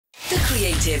The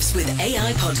Creatives with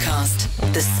AI podcast,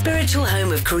 the spiritual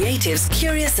home of creatives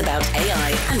curious about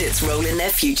AI and its role in their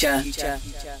future.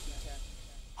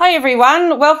 Hi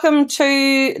everyone, welcome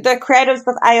to the Creatives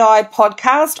with AI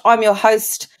podcast. I'm your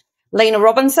host, Lena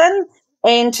Robinson,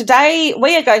 and today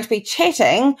we are going to be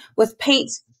chatting with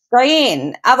Pete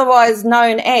Nguyễn, otherwise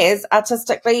known as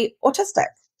Artistically Autistic.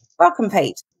 Welcome,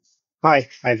 Pete. Hi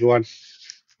everyone.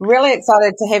 Really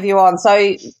excited to have you on.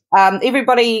 So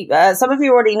everybody, some of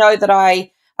you already know that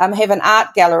I have an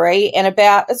art gallery, and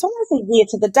it's almost a year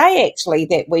to the day actually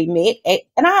that we met at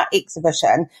an art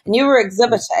exhibition, and you were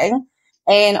exhibiting,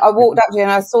 and I walked up to you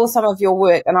and I saw some of your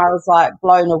work and I was like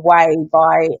blown away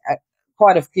by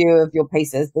quite a few of your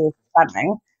pieces. They're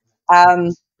stunning.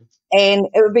 And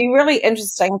it would be really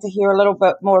interesting to hear a little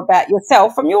bit more about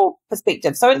yourself from your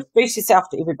perspective. So introduce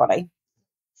yourself to everybody.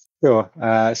 Sure.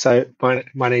 So my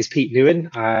name is Pete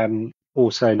Nguyễn. I'm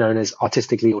also known as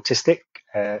Artistically Autistic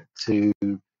to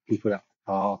people that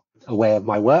are aware of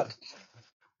my work.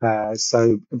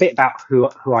 So a bit about who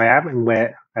I am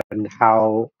and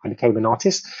how I became an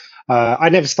artist. I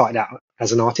never started out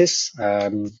as an artist.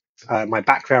 My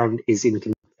background is in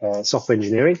software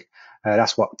engineering.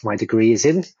 That's what my degree is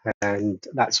in, and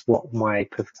that's what I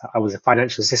was a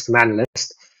financial system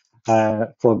analyst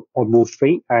on Wall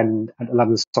Street and at the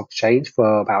London Stock Exchange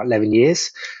for about 11 years.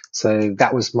 So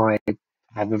that was I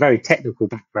have a very technical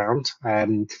background.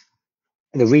 And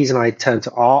the reason I turned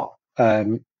to art,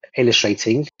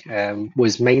 illustrating,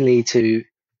 was mainly to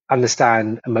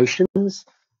understand emotions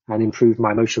and improve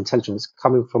my emotional intelligence.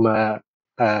 Coming from a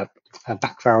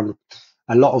background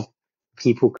a lot of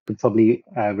people could probably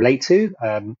relate to.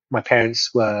 My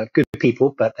parents were good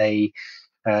people, but they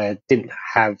didn't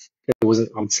have, it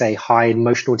wasn't, I would say, high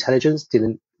emotional intelligence,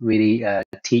 didn't really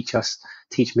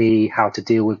teach me how to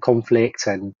deal with conflict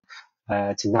and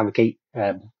to navigate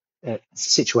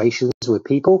situations with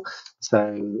people.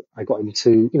 So I got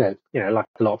into, like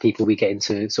a lot of people, we get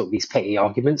into sort of these petty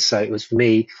arguments. So it was, for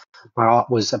me, my art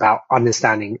was about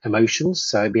understanding emotions.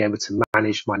 So be able to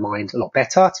manage my mind a lot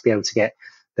better, to be able to get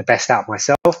the best out of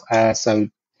myself. So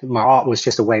my art was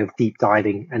just a way of deep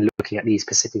diving and looking at these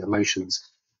specific emotions.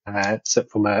 So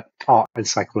from an art and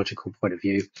psychological point of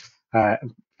view,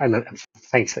 and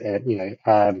thanks,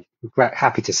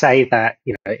 happy to say that,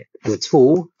 as a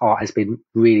tool, art has been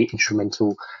really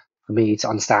instrumental for me to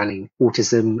understanding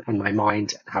autism and my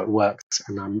mind and how it works.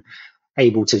 And I'm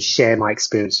able to share my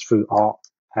experience through art,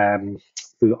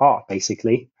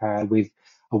 basically, with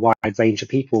a wide range of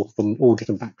people from all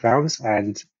different backgrounds.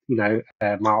 And my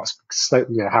art's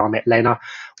how I met Lena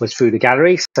was through the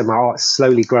gallery. So my art's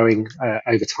slowly growing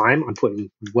over time. I'm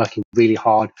working really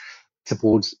hard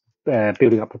towards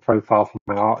building up a profile for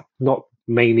my art, not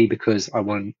mainly because I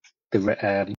want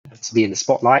to be in the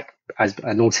spotlight. As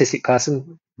an autistic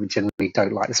person, we generally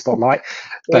don't like the spotlight,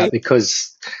 but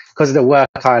because of the work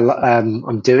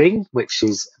I'm doing, which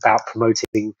is about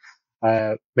promoting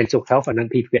mental health, and then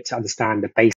people get to understand the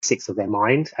basics of their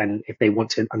mind, and if they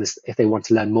want to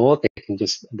learn more,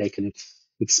 they can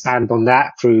expand on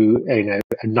that through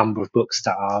a number of books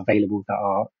that are available, that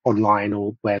are online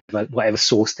or whatever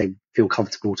source they feel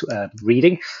comfortable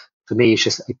reading. For me, it's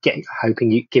just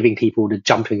giving people the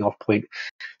jumping off point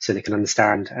so they can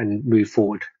understand and move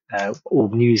forward, or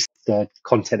use the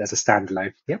content as a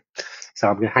standalone. Yeah. So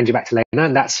I'm going to hand you back to Lena,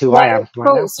 and that's who I am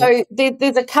right now. So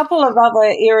there's a couple of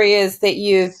other areas that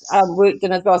you've worked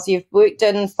in as well. So you've worked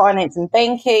in finance and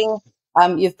banking.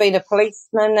 You've been a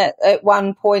policeman at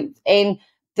one point, and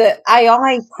the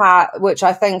AI part, which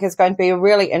I think is going to be a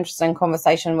really interesting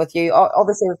conversation with you.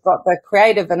 Obviously, we've got the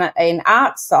creative and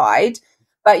art side,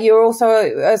 but you're also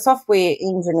a software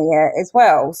engineer as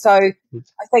well. So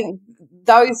I think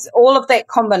all of that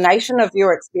combination of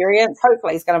your experience,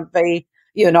 hopefully, is going to be,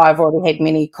 you and I have already had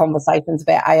many conversations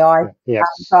about AI. Yeah.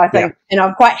 So I think, and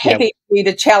I'm quite happy for you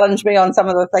to challenge me on some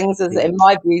of the things in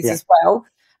my views as well.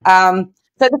 So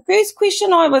the first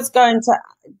question I was going to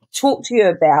talk to you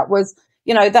about was,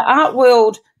 the art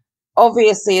world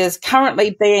obviously is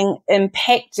currently being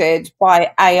impacted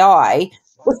by AI.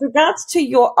 With regards to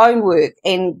your own work,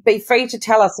 and be free to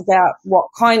tell us about what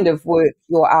kind of work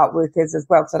your artwork is as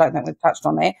well, because I don't think we've touched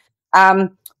on that.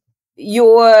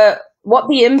 What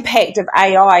the impact of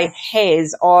AI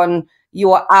has on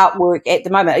your artwork at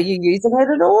the moment. Are you using it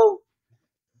at all?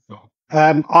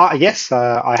 Yes,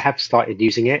 I have started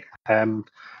using it.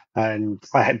 And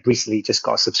I had recently just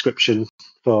got a subscription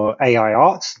for AI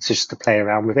art just to play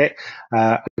around with it.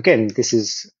 Again, this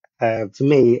is, for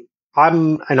me,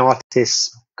 I'm an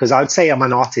artist because I would say I'm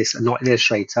an artist and not an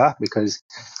illustrator, because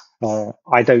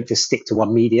I don't just stick to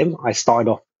one medium. I started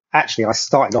off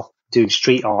doing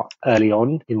street art early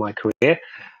on in my career,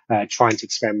 trying to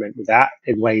experiment with that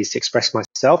in ways to express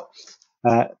myself.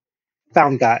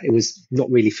 Found that it was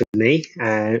not really for me.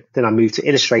 Then I moved to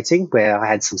illustrating, where I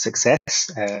had some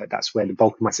success. That's where the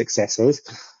bulk of my success is,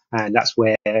 and that's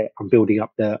where I'm building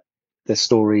up the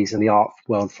stories and the art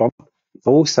world from.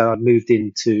 Also, I moved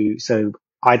into, so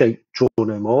I don't draw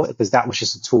no more because that was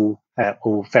just a tool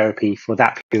or therapy for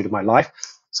that period of my life.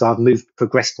 So I've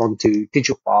progressed on to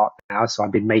digital art now. So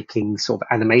I've been making sort of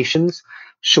animations,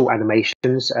 short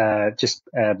animations, just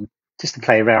to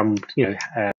play around,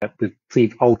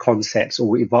 with old concepts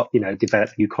or, develop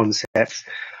new concepts.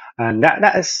 And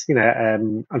that is,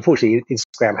 unfortunately,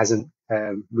 Instagram hasn't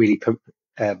really,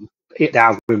 the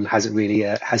algorithm hasn't really,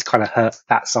 has kind of hurt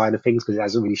that side of things because it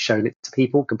hasn't really shown it to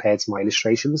people compared to my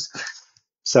illustrations.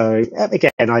 So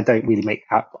again, I don't really make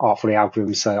art for the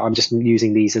algorithm. So I'm just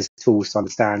using these as tools to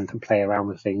understand and play around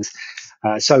with things.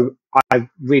 So I'm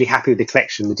really happy with the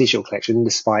collection, the digital collection,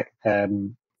 despite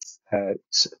Instagram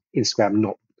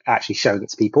not actually showing it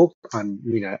to people. I'm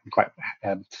quite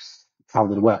proud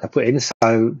of the work I put in.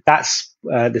 So that's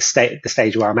the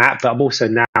stage where I'm at. But I'm also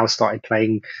now started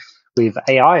playing with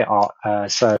AI art.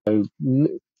 So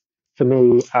for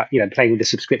me, playing with the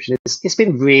subscription, it's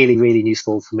been really, really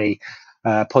useful for me,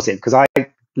 positive, because I'm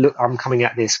coming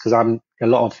at this because a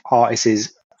lot of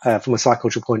artists from a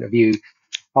psychological point of view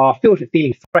are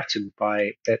feeling threatened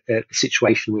by the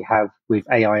situation we have with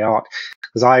AI art.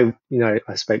 Because I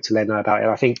spoke to Lena about it.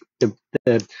 I think the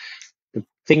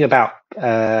thing about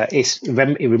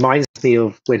it reminds me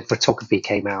of when photography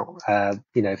came out,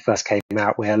 first came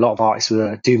out, where a lot of artists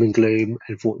were doom and gloom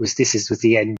and thought was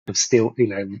the end of still,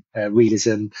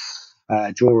 realism,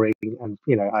 drawing. And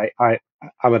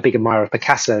I'm a big admirer of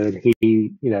Picasso, and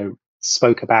he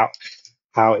spoke about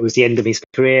how it was the end of his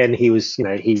career, and he was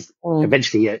he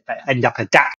eventually ended up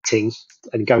adapting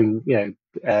and going doing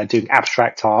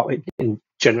abstract art, and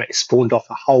spawned off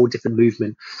a whole different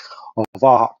movement of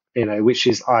art, which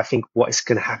is, I think, what is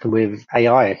going to happen with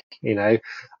AI. I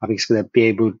think it's going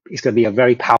to be a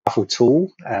very powerful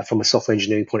tool from a software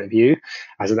engineering point of view,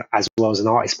 as well as an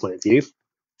artist point of view.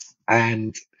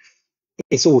 And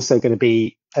it's also going to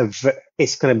be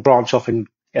it's going to branch off and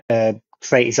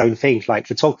create its own thing, like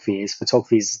photography is.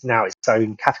 Photography is now its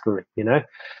own category,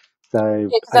 So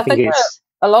I think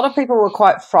a lot of people were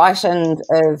quite frightened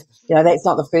of, that's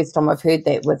not the first time I've heard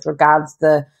that with regards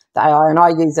to the AI, and I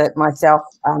use it myself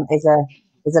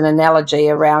as an analogy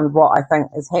around what I think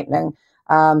is happening.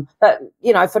 But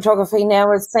photography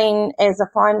now is seen as a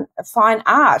fine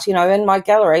art. In my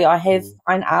gallery, I have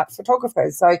fine art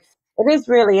photographers, so it is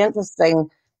really interesting.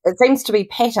 It seems to be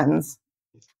patterns.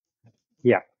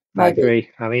 Yeah, maybe. I agree.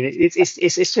 I mean,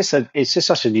 it's just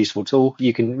such a useful tool.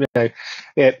 You can,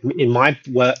 in my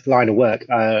line of work,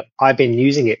 I've been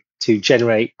using it to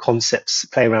generate concepts,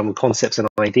 play around with concepts and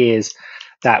ideas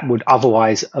that would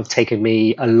otherwise have taken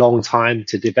me a long time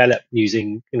to develop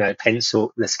using,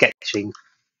 pencil, the sketching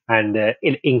and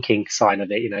inking side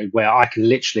of it, where I can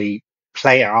literally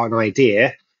play out an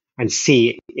idea and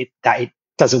see that it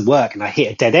doesn't work, and I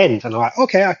hit a dead end, and I'm like,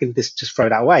 okay, I can just throw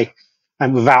that away,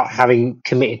 and without having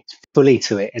committed fully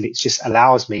to it. And it just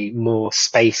allows me more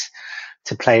space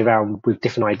to play around with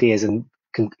different ideas and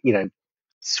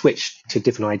switch to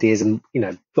different ideas and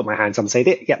put my hands on and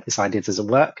say, yep, this idea doesn't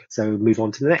work, so move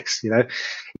on to the next.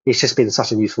 It's just been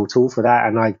such a useful tool for that.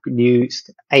 And I've used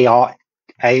AI.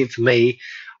 For me,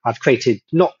 I've created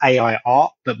not AI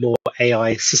art but more AI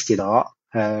assisted art.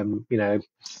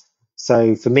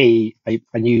 So for me, I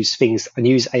use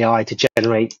AI to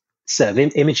generate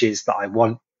certain images that I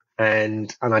want,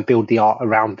 and I build the art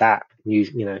around that,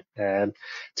 to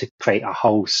create a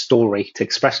whole story to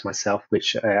express myself,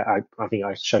 which I think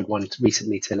I showed one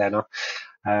recently to Lena.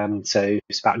 So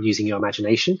it's about using your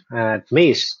imagination. For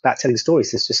me, it's about telling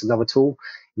stories. It's just another tool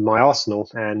in my arsenal,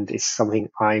 and it's something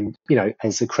I'm,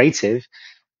 as a creative,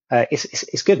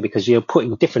 it's good because you're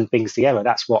putting different things together.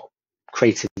 That's what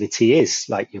creativity is.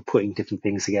 Like, you're putting different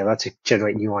things together to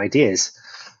generate new ideas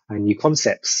and new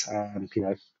concepts. I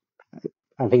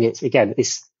think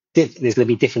there's going to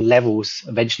be different levels,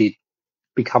 eventually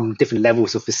become different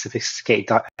levels of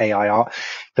sophisticated AI art.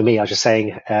 For me, I was just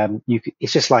saying,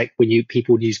 it's just like when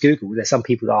people use Google. There's some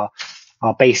people that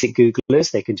are basic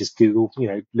Googlers. They can just Google,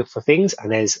 look for things.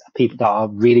 And there's people that are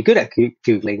really good at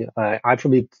Googling. I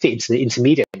probably fit into the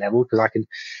intermediate level because I can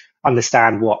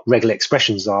understand what regular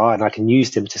expressions are, and I can use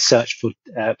them to search for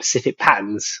specific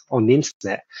patterns on the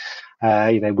internet,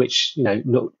 which,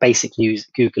 not basic news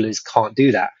Googlers can't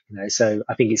do that. So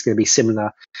I think it's going to be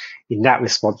similar in that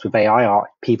response with AI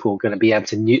art. People are going to be able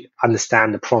to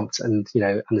understand the prompt and,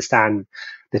 understand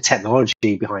the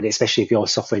technology behind it, especially if you're a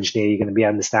software engineer. You're going to be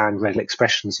able to understand regular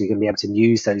expressions, so you're going to be able to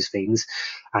use those things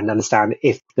and understand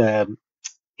if the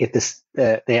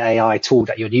AI tool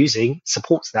that you're using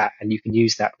supports that, and you can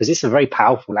use that because it's a very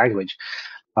powerful language.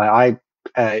 I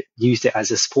used it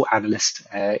as a support analyst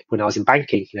when I was in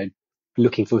banking,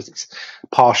 looking for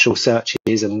partial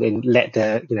searches, and then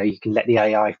you can let the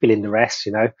AI fill in the rest,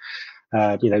 the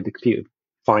computer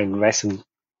find the rest, and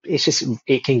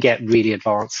it can get really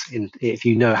advanced if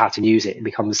you know how to use it. It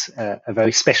becomes a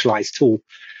very specialized tool.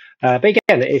 But again,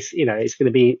 it's going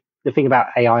to be the thing about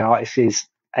AI artists is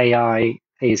AI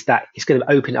is that it's going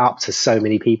to open it up to so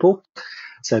many people.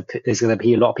 So there's going to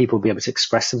be a lot of people be able to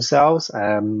express themselves.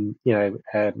 I think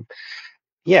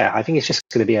it's just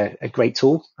going to be a great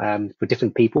tool for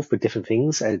different people, for different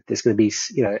things. There's going to be,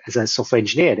 as a software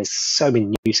engineer, there's so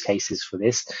many use cases for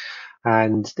this,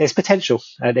 and there's potential.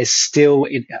 There's still,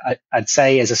 I'd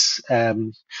say, as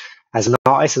an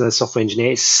artist and a software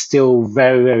engineer, it's still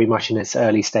very, very much in its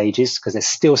early stages because there's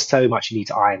still so much you need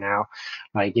to iron out.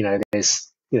 Like, there's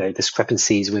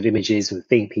discrepancies with images and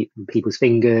people's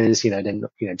fingers, then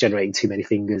generating too many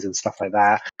fingers and stuff like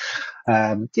that.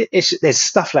 There's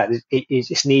stuff like it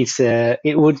just needs to.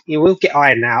 It will get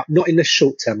ironed out, not in the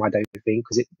short term, I don't think,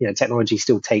 because technology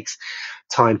still takes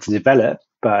time to develop.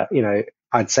 But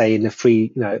I'd say in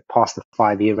the past the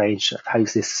 5-year range, I hope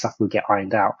this stuff will get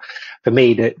ironed out. For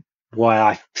me, that why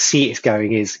I see it's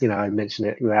going is, I mentioned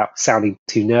it without sounding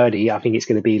too nerdy. I think it's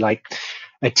going to be like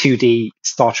a 2D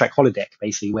Star Trek holodeck,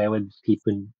 basically, where when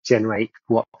people can generate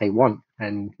what they want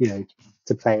and,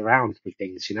 to play around with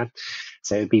things,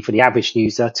 So it'd be for the average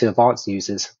user to advanced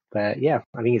users. But yeah,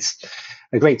 I think it's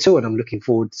a great tool, and I'm looking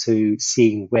forward to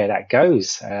seeing where that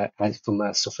goes from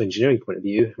a software engineering point of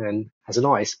view and as an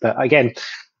artist. But again,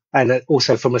 and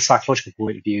also from a psychological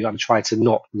point of view, I'm trying to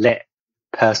not let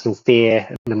personal fear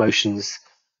and emotions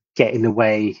get in the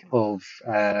way of,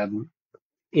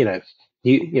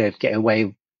 get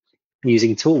away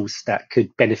using tools that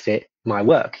could benefit my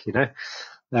work.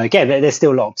 Again, there's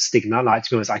still a lot of stigma. Like, to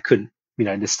be honest, I couldn't,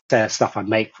 the stuff I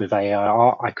make with AI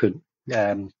art, I could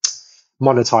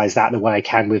monetize that the way I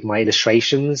can with my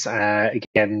illustrations.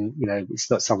 Again,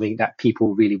 it's not something that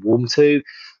people really warm to.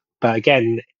 But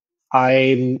again,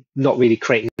 I'm not really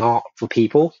creating art for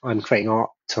people. I'm creating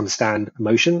art to understand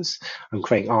emotions. I'm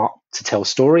creating art to tell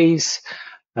stories.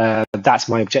 That's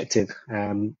my objective.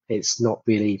 It's not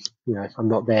really, I'm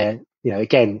not there,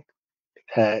 again,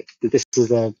 this is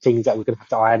the things that we're going to have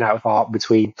to iron out with art,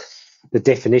 between the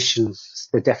definitions.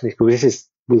 This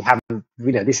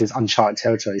is uncharted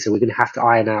territory, so we're going to have to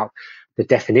iron out the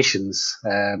definitions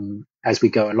as we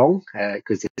go along,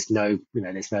 because there's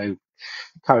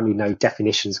currently no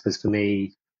definitions, because for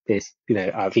me,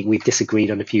 I think we've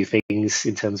disagreed on a few things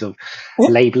in terms of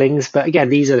labelings, but again,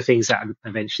 these are the things that I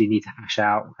eventually need to hash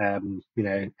out. I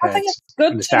think it's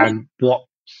good understand what.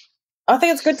 I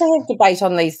think it's good to have debate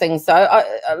on these things, though.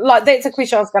 That's a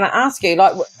question I was going to ask you.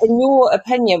 Like, in your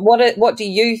opinion, what do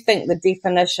you think the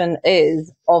definition is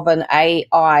of an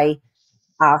AI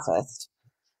artist?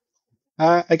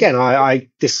 Again, I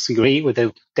disagree with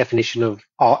the definition of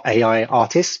AI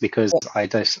artists, because I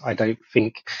don't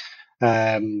think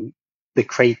it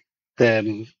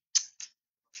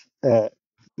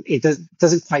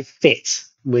doesn't quite fit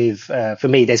with. For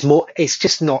me, there's more. It's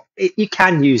just not. You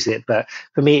can use it, but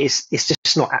for me, it's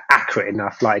just not accurate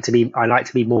enough. I like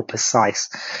to be more precise.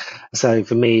 So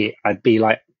for me, I'd be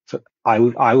like, I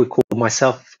would call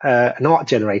myself an art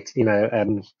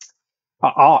generator.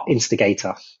 Art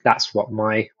instigator. That's what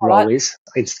my role is.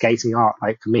 Instigating art.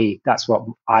 Like, for me, that's what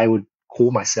I would call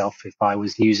myself if I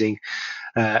was using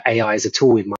AI as a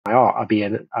tool in my art.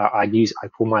 I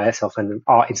call myself an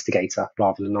art instigator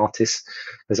rather than an artist,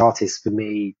 because artists for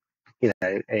me,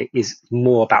 is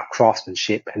more about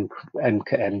craftsmanship and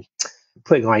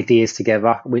putting ideas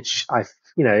together, which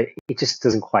it just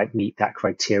doesn't quite meet that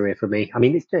criteria for me. I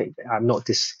mean, I'm not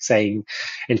just saying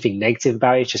anything negative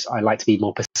about it. It's just I like to be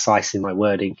more precise in my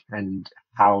wording and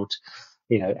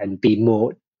and be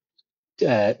more,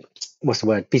 be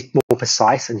more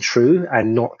precise and true,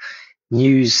 and not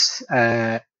use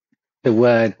the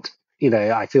word,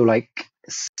 I feel like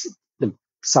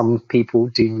some people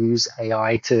do use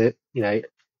AI to,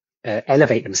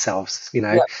 elevate themselves,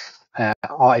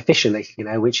 artificially,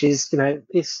 which is,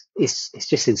 it's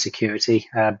just insecurity.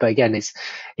 But again,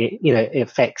 it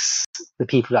affects the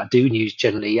people that do use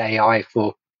generally AI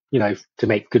for, to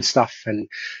make good stuff and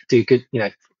do good,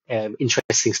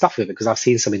 interesting stuff with it, because I've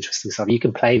seen some interesting stuff. You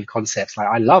can play with concepts. Like,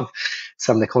 I love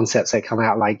some of the concepts that come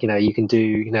out, like, you can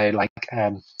do,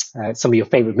 some of your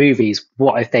favorite movies.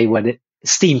 What if they were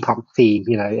steampunk theme,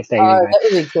 if they, that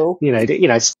would be cool.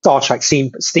 Star Trek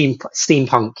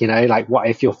steampunk, like what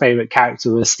if your favorite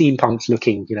character was steampunk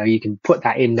looking, you can put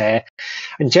that in there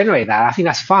and generate that. I think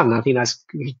that's fun. I think that's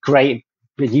great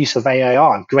use of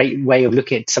AIR, great way of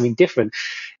looking at something different.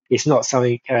 It's not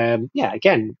something,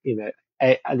 again,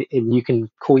 and you can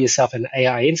call yourself an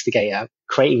AI instigator,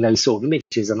 creating those sort of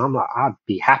images. And I'm like, I'd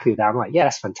be happy with that. I'm like, yeah,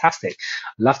 that's fantastic.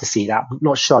 I'd love to see that. I'm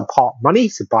not sure I'd part money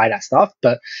to buy that stuff,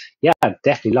 but yeah, I'd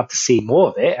definitely love to see more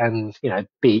of it and,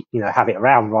 have it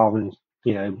around rather than,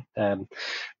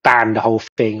 ban the whole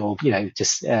thing or,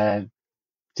 just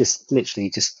literally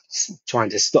just trying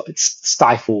to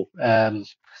stifle,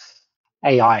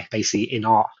 AI basically in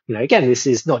art. Again, this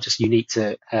is not just unique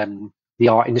to the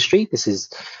art industry. This is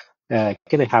going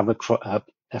to have a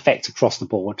effect across the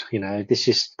board. This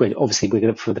just we're going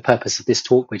to, for the purpose of this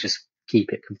talk, we just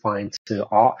keep it confined to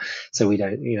art, so we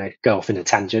don't go off in a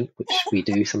tangent, which we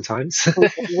do sometimes.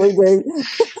 We do.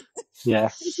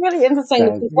 Yeah, it's really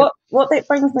interesting. So, what that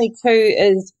brings me to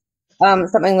is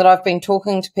something that I've been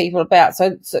talking to people about.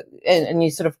 So and you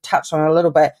sort of touched on it a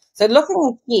little bit. So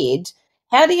looking ahead,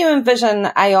 how do you envision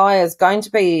AI is going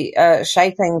to be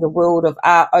shaping the world of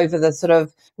art over the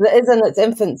that is in its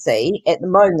infancy at the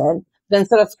moment, but in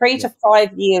sort of 3 to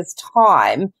 5 years'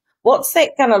 time, what's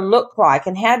that going to look like?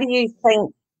 And how do you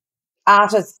think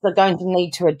artists are going to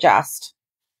need to adjust?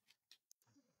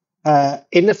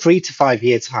 In the 3 to 5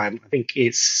 year time, I think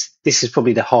this is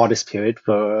probably the hardest period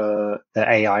for the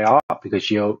AI art,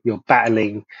 because you're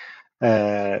battling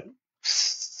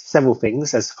several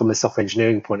things. As from a software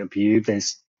engineering point of view,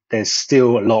 there's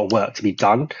still a lot of work to be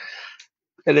done,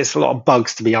 and there's a lot of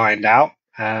bugs to be ironed out.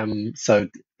 So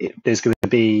it's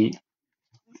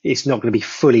not going to be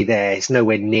fully there. It's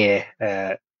nowhere near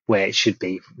where it should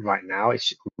be right now.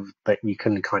 But you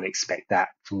can kind of expect that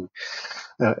from,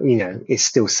 it's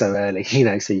still so early,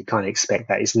 so you kind of expect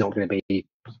that it's not going to be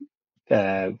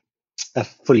a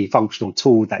fully functional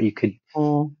tool that you could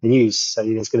use. So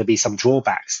there's going to be some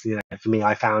drawbacks. For me,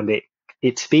 I found it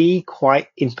to be quite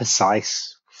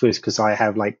imprecise, because I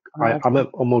have I'm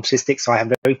autistic, so I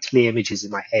have very clear images in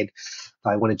my head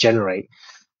that I want to generate.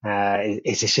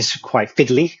 It's just quite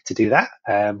fiddly to do that.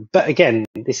 But again,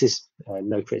 this is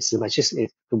no criticism. It's just in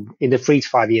the 3 to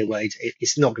 5 year wage,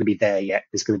 it's not going to be there yet.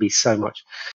 There's going to be so much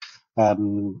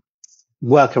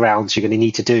workarounds you're going to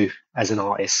need to do as an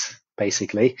artist,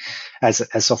 basically, as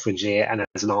a software engineer and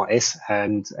as an artist.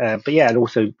 And but yeah, and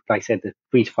also, like I said, the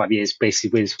 3 to 5 years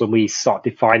basically is when we start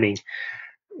defining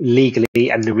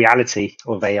legally and the reality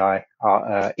of AI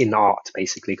in art,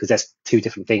 basically, because there's two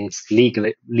different things.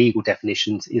 Legal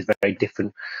definitions is very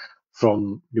different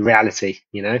from the reality,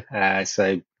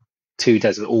 so two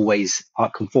doesn't always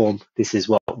conform. This is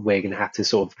what we're going to have to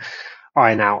sort of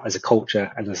iron out as a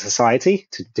culture and a society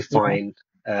to define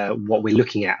what we're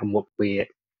looking at and what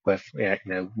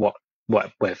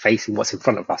what we're facing, what's in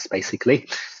front of us, basically.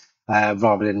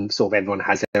 Rather than sort of everyone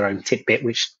has their own tidbit,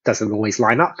 which doesn't always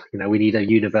line up. We need a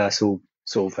universal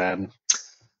sort of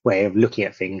way of looking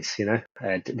at things,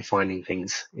 defining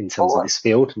things in terms of this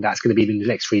field. And that's going to be in the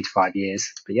next 3 to 5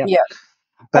 years. But yeah.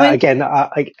 But again,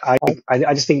 I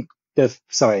just think the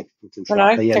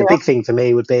big thing for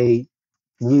me would be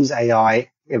use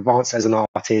AI, advance as an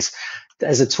artist,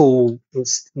 as a tool.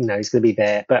 It's going to be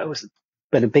there.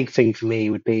 But a big thing for me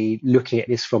would be looking at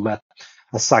this from a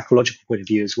psychological point of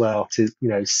view as well, to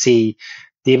see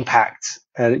the impact,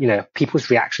 people's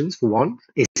reactions. For one,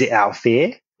 is it out of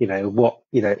fear?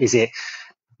 Is it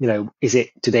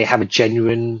do they have a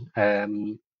genuine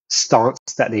stance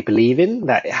that they believe in,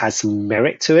 that it has some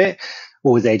merit to it,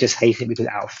 or they just hate it because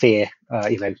out of fear?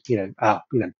 Ban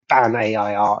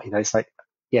AI art. It's like,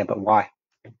 yeah, but why?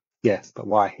 Yeah, but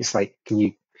why? It's like, can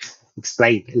you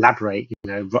explain, elaborate?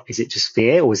 Is it just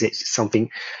fear, or is it just something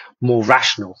more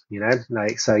rational?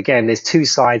 So again, there's two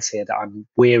sides here that I'm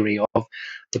wary of: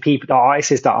 the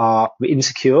artists that are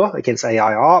insecure against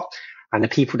AI art, and the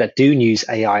people that do use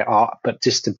AI art but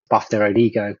just to buff their own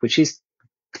ego, which is,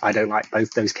 I don't like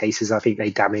both those cases. I think they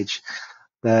damage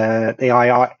the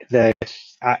AI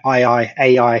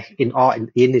in art,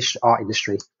 in the art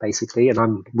industry, basically. And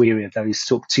I'm weary of those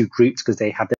sort of two groups, because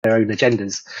they have their own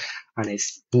agendas, and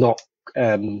it's not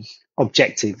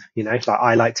objective. Like,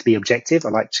 I like to be objective. I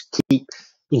like to keep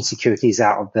insecurities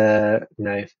out of the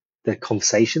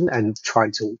conversation and try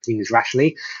and talk things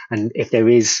rationally. And if there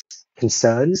is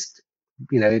concerns,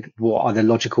 what are the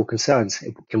logical concerns?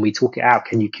 Can we talk it out?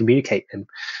 Can you communicate them,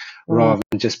 rather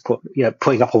than just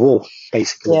putting up a wall,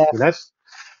 basically?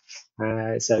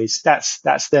 So that's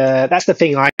the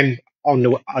thing I'm on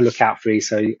the lookout for.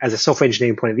 So as a software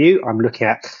engineering point of view, I'm looking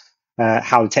at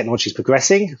how the technology is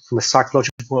progressing from a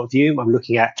psychological point of view. I'm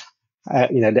looking at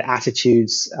the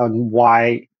attitudes on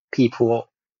why people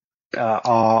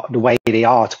are the way they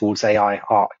are towards AI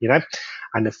art,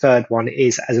 And the third one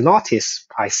is, as an artist,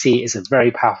 I see it as a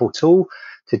very powerful tool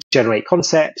to generate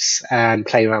concepts and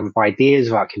play around with ideas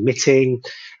without committing.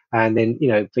 And then,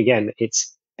 again,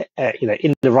 it's,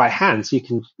 in the right hands,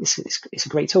 it's a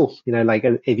great tool. Like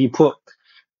if you put,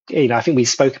 I think we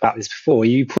spoke about this before,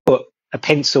 you put a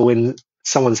pencil in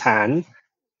someone's hand,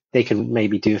 they can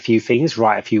maybe do a few things,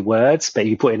 write a few words, but if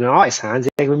you put it in an artist's hands,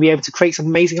 they're going to be able to create some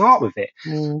amazing art with it.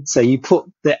 So you put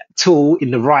the tool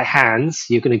in the right hands,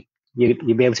 you'll be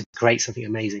able to create something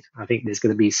amazing. I think there's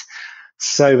going to be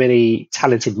so many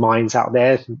talented minds out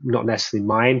there, not necessarily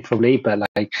mine probably, but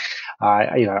like,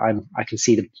 I can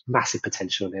see the massive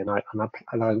potential there, and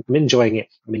I'm enjoying it.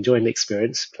 I'm enjoying the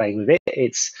experience playing with it.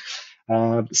 It's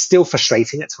still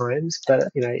frustrating at times, but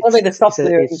probably the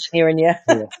software engineering, yeah.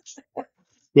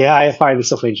 Yeah, I find the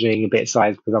software engineering a bit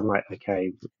side because I'm like,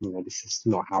 okay, this is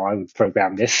not how I would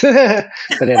program this. But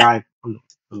then I'm not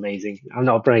amazing. I'm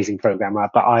not an amazing programmer,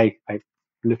 but I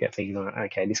look at things like,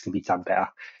 okay, this could be done better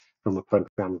from a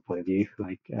programming point of view.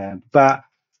 But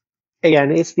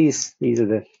again, it's these are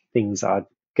the things that are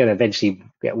going to eventually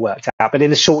get worked out. But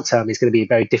in the short term, it's going to be a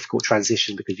very difficult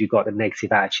transition because you've got the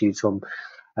negative attitudes from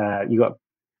you've got.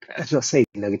 I'm not saying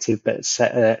negative, but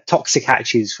toxic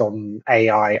attitudes from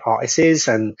AI artists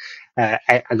and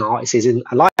artists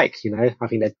alike. I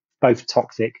think they're both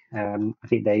toxic. I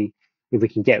think if we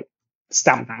can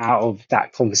stamp that out of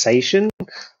that conversation,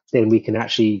 then we can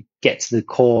actually get to the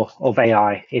core of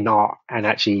AI in art and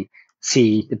actually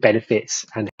see the benefits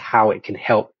and how it can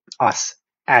help us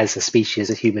as a species,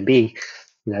 as a human being.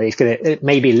 It's going to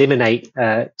maybe eliminate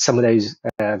some of those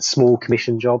small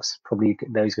commission jobs. Probably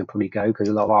those can probably go because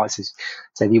a lot of artists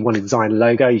say if you want to design a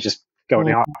logo, you just go on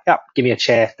the art. Yep, give me a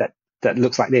chair that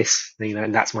looks like this,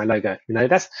 and that's my logo.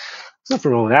 That's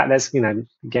nothing wrong with that. That's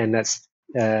again, that's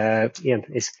you're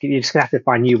just gonna have to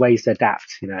find new ways to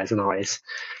adapt. As an artist,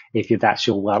 if that's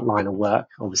your line of work,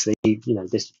 obviously,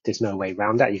 there's no way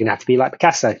around that. You're gonna have to be like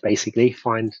Picasso, basically,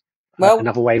 find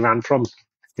another way around from.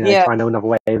 Find another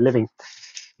way of living.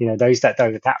 Those that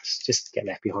don't adapt just get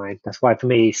left behind. That's why for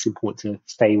me it's important to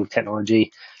stay with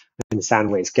technology, understand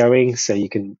where it's going, so you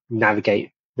can navigate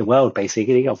the world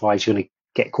basically. Otherwise, you're going to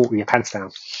get caught with your pants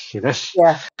down.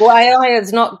 Yeah. Well, AI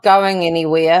is not going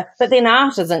anywhere, but then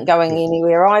art isn't going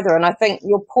anywhere either. And I think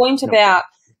your point about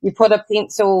you put a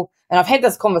pencil, and I've had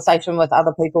this conversation with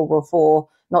other people before,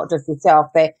 not just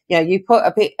yourself, that you put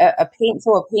a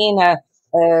pencil, a pen,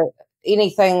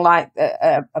 anything like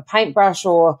a paintbrush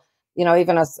or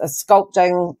even a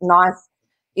sculpting knife,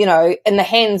 in the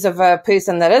hands of a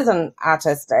person that isn't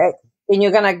artistic, then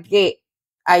you're going to get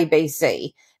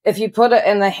ABC. If you put it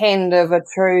in the hand of a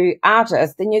true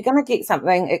artist, then you're going to get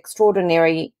something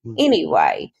extraordinary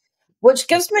anyway, which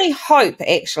gives me hope,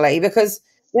 actually, because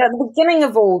at the beginning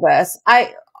of all this,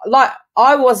 I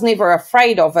was never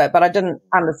afraid of it, but I didn't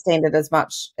understand it as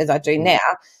much as I do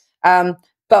now.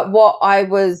 But what I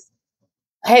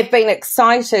have been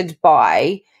excited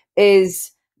by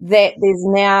is that there's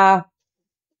now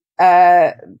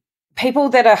people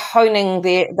that are honing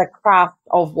the craft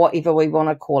of whatever we want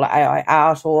to call it, AI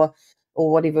art or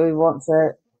whatever we want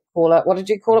to call it. What did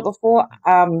you call it before?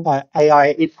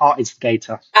 AI art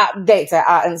instigator. That's it,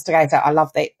 art instigator. I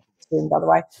love that term, by the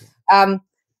way.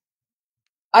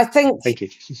 I think. Thank you.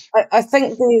 I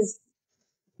think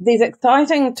there's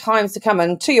exciting times to come,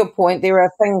 and to your point, there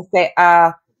are things that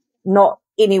are not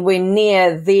anywhere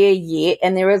near there yet,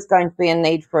 and there is going to be a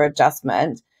need for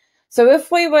adjustment. So if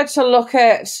we were to look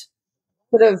at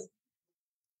sort of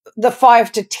the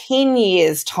 5 to 10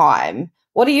 years time,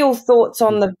 what are your thoughts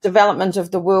on the development of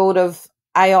the world of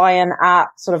AI and art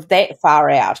sort of that far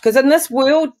out? Because in this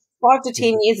world, 5 to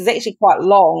 10 years is actually quite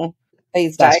long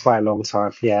these days. That's quite a long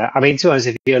time, yeah. I mean, to be honest,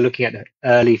 if you're looking at the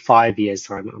early 5 years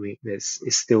time, I mean, it's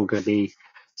still going to be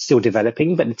still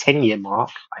developing, but the 10-year mark,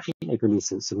 I think they're going to be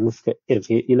some significant. If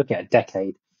you look at a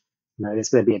decade, there's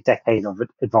going to be a decade of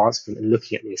advancement and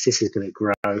looking at this. This is going to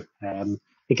grow. A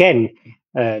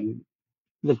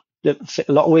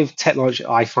lot with technology,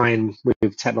 I find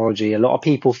with technology, a lot of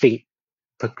people think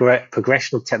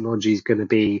progression of technology is going to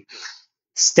be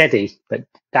steady, but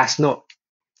that's not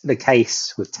the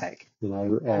case with tech.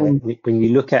 When you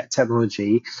look at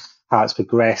technology, how it's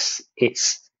progressed, it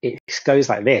goes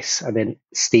like this, and then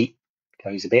steep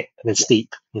goes a bit, and then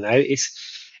steep.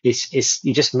 It's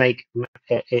you just make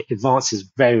it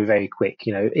advances very, very quick.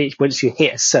 Once you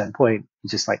hit a certain point,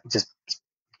 it just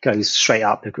goes straight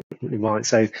up.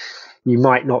 So you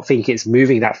might not think it's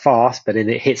moving that fast, but then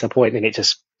it hits a point and it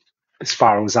just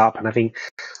spirals up. And I think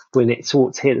when it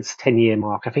sort of hits the 10-year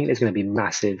mark, I think there's going to be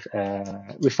massive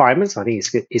refinements. I think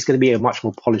it's going to be a much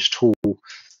more polished tool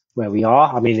where we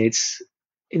are. I mean, I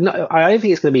don't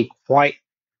think it's going to be quite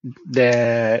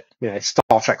the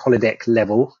Star Trek holodeck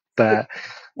level, but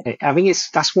I think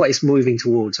that's what it's moving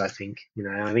towards. I think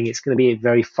I think it's going to be a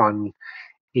very fun,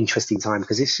 interesting time,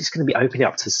 because it's just going to be opening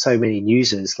up to so many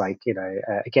users. Like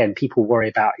again, people worry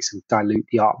about it's going to dilute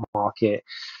the art market.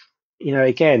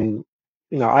 Again,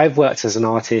 I've worked as an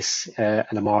artist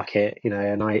in a market,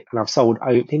 and I've sold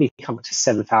nearly come up to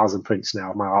 7,000 prints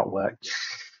now of my artwork.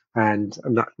 And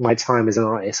my time as an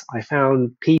artist, I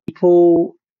found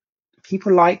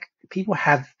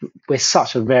we're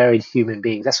such a varied human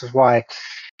being. That's why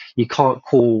you can't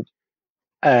call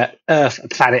Earth a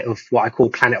planet of what I call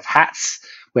planet of hats,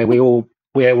 where we all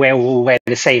wear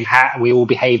the same hat and we all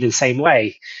behave in the same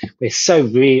way. We're so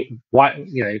varied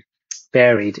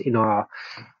in our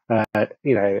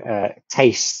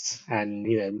tastes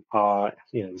and our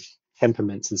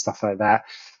temperaments and stuff like that.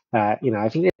 I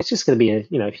think it's just going to be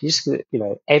if you just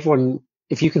everyone,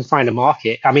 if you can find a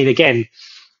market. I mean, again,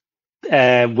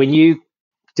 when you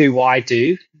do what I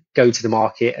do, go to the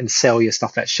market and sell your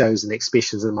stuff at shows and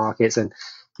exhibitions and markets, and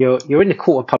you're in the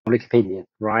court of public opinion,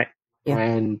 right? Yeah.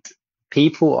 And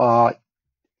people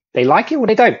they like it or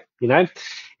they don't. You'll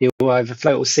either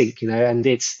float or sink. And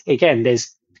it's, again,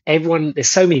 there's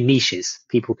so many niches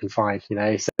people can find.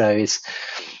 So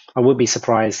I wouldn't be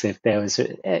surprised if there was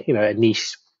a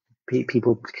niche.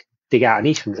 People dig out a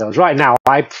niche for themselves. Right now,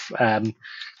 I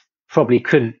probably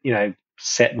couldn't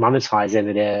monetize any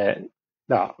of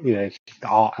the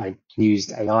art I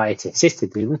used AI to assist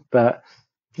it in, but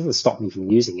it doesn't stop me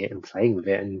from using it and playing with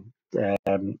it.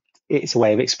 And it's a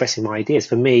way of expressing my ideas.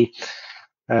 For me,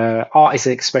 art is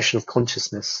an expression of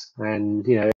consciousness, and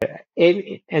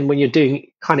and when you're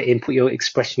doing kind of input, you're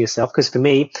expressing yourself. Because for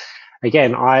me,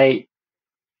 again, I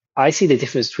see the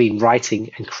difference between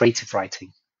writing and creative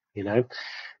writing.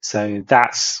 So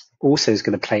that's also is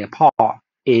going to play a part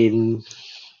in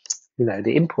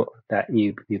the input that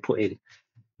you put in.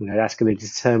 That's going to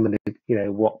determine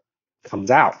what comes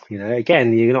out.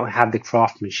 Again, you're not have the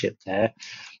craftsmanship there,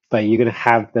 but you're going to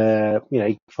have the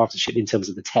craftsmanship in terms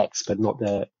of the text, but not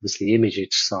obviously the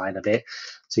image side of it.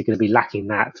 So you're going to be lacking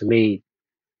that. For me,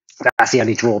 that's the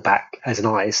only drawback as an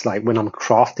artist. Like when I'm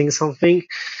crafting something,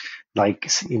 like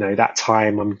that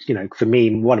time for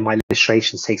me, one of my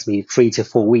illustrations takes me 3 to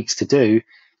 4 weeks to do.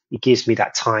 It gives me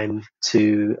that time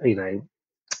to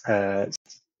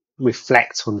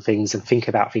reflect on things and think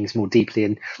about things more deeply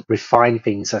and refine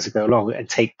things as I go along,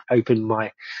 and open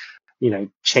my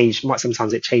change.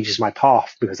 Sometimes it changes my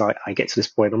path, because I get to this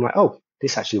point, I'm like, oh,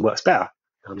 this actually works better.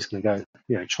 I'm just going to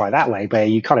go, try that way. But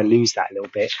you kind of lose that a little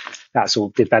bit, that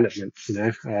sort of development,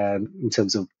 in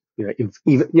terms of,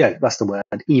 that's the word,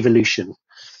 evolution.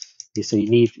 So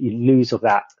you lose of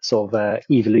that sort of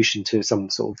evolution to some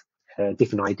sort of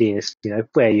different ideas,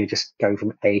 where you just go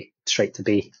from A straight to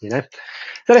B, So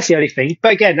that's the only thing.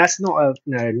 But again, that's not a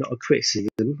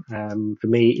criticism. For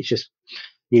me, it's just,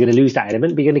 you're going to lose that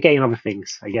element, but you're going to gain other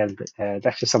things again. But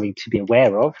that's just something to be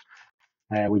aware of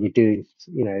when you're doing,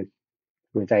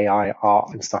 with AI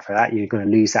art and stuff like that. You're going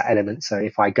to lose that element. So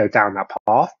if I go down that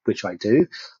path, which I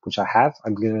have,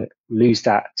 I'm going to lose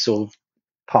that sort of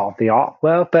part of the art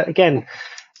world. But again,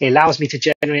 it allows me to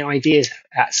generate ideas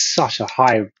at such a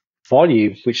high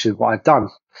volume, which is what I've done.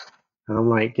 And I'm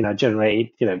like,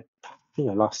 generated,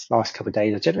 last couple of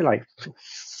days, I generated like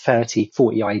 30,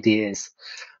 40 ideas.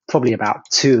 Probably about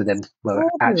 2 of them were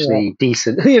actually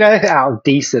decent, out of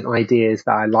decent ideas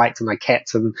that I liked, and I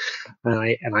kept them,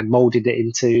 and I molded it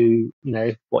into,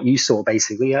 what you saw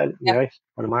basically, one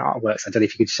of my artworks. I don't know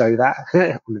if you could show that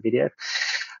on the video.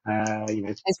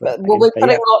 We'll be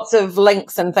putting lots of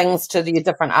links and things to your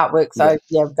different artwork, so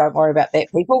don't worry about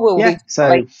that, people.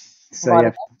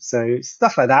 So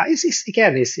stuff like that.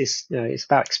 It's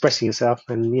about expressing yourself,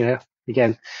 and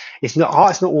again, it's not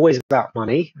always about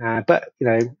money, but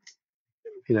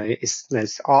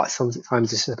it's art.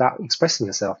 Sometimes it's about expressing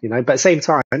yourself, but at the same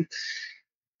time,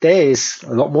 there's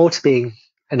a lot more to being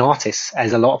an artist,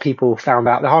 as a lot of people found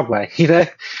out the hard way,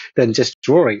 than just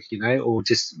drawing, or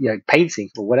just painting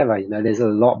or whatever. There's a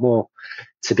lot more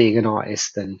to being an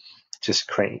artist than just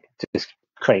creating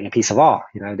a piece of art.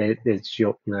 There's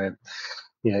your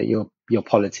your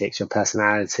politics, your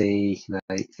personality,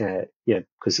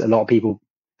 because a lot of people,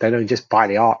 they don't just buy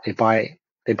the art, they buy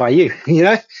you,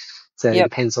 So it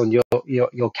depends on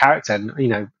your character.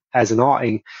 And as an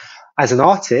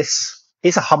artist,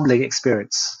 it's a humbling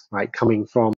experience, right? Coming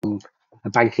from a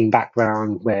banking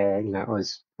background where I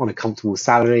was on a comfortable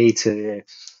salary to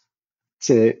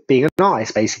being an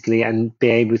artist basically, and be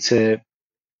able to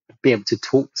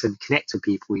talk and connect with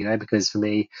people, because for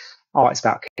me, art is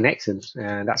about connecting,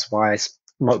 and that's why it's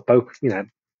both,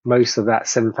 most of that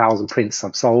 7,000 prints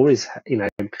I've sold is,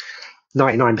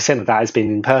 99% of that has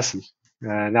been in person,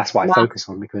 and that's what I focus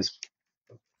on, because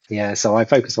so I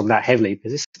focus on that heavily,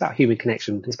 because it's about human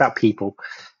connection, it's about people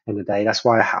in the day. That's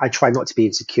why I try not to be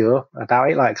insecure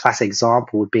about it. Like a classic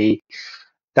example would be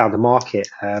down the market.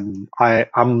 I'm,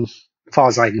 as far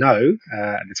as I know,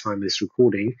 at the time of this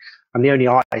recording, I'm the only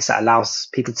artist that allows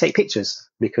people to take pictures,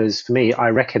 because for me, I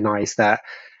recognize that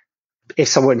if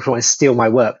someone wants to steal my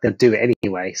work, they'll do it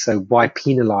anyway. So why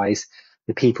penalize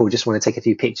the people who just want to take a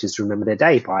few pictures to remember their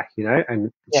day by,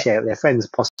 and share it with their friends,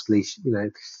 possibly,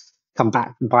 come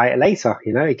back and buy it later.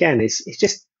 Again, it's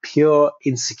just pure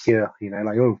insecure,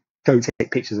 like, oh, don't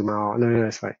take pictures of my art. No,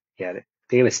 it's like,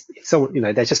 if someone,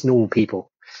 they're just normal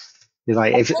people. It's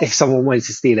like, if someone wanted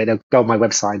to steal it, they'll go on my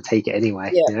website and take it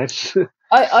anyway.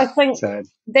 I think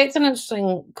that's an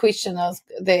interesting question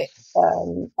that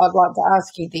I'd like to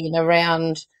ask you then,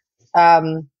 around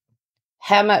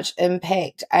how much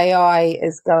impact AI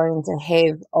is going to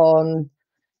have on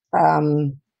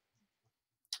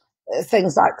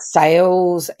things like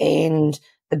sales and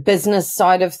the business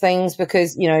side of things,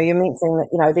 because, you're mentioning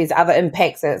that, these other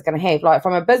impacts that it's going to have. Like,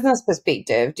 from a business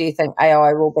perspective, do you think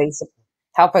AI will be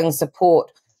helping support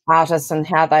artists and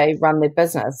how they run their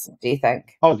business, do you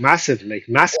think? Oh, massively.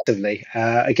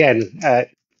 Again,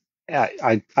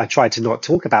 I tried to not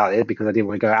talk about it because I didn't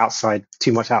want to go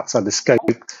too much outside the scope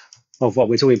of what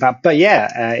we're talking about. But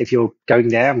if you're going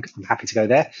there, I'm happy to go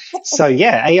there. So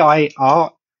AI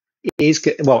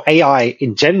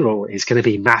in general is going to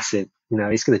be massive.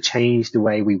 It's going to change the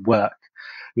way we work.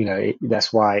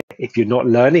 That's why if you're not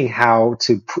learning how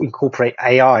to incorporate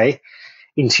AI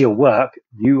into your work,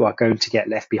 you are going to get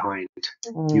left behind.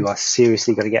 You are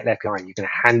seriously going to get left behind. You're going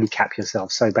to handicap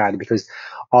yourself so badly, because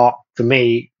art, for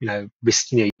me, you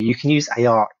can use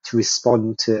AI to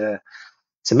respond to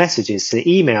messages, to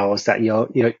emails that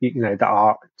that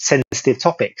are sensitive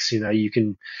topics. You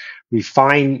can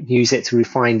use it to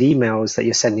refine emails that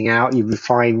you're sending out. You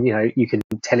can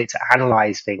tell it to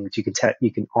analyze things. You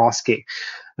can ask it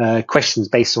questions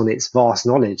based on its vast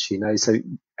knowledge.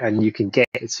 And you can get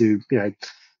it to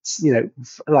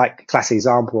like classic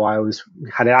example. I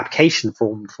had an application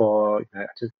form for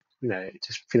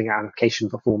just filling out an application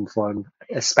form for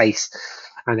a space,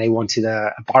 and they wanted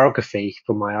a biography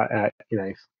for my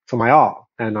for my art,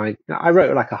 and I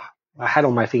wrote I had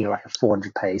on my finger like a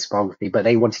 400-page biography, but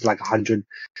they wanted like 100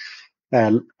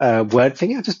 word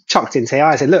thing. I just chucked it into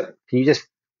AI. I said, look, can you just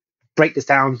break this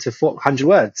down to 400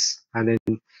 words, and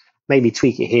then maybe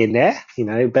tweak it here and there,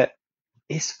 but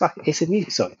it's a new.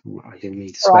 Sorry, I didn't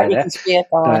mean to swear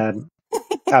there.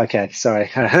 Okay, sorry.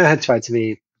 I tried to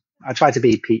be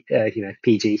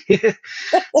PG.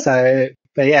 So,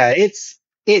 but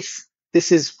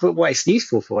this is what it's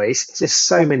useful for. It's just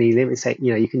so many limits.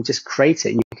 You can just create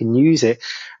it. You can use it,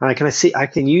 and I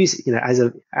can use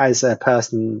it. As a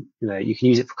person, you can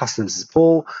use it for customer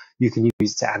support. You can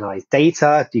use it to analyze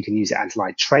data. You can use it to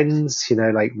analyze trends.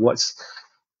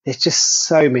 There's just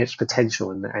so much potential,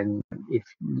 and if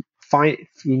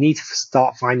you need to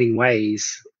start finding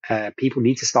ways. People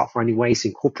need to start finding ways to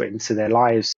incorporate into their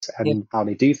lives and how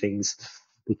they do things,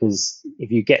 because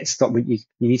if you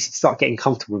need to start getting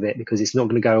comfortable with it, because it's not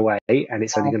going to go away, and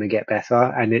it's only going to get better.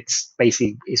 And it's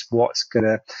what's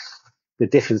the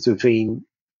difference between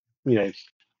you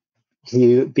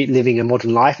be living a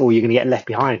modern life, or you're going to get left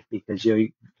behind, because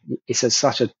it's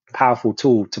such a powerful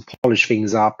tool to polish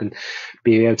things up and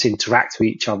be able to interact with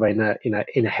each other in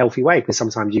a healthy way. Because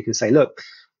sometimes you can say, look,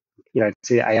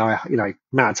 to AI,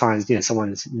 amount of times,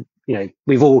 someone's,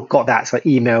 we've all got that sort of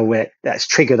email that's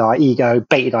triggered our ego,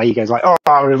 baited our egos, like, oh,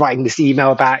 I'm writing this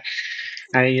email back.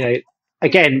 And,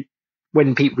 again,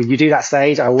 when you do that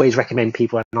stage, I always recommend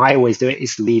people, and I always do it,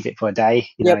 is leave it for a day,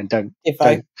 and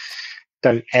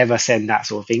don't ever send that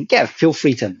sort of thing. Yeah, feel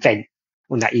free to vent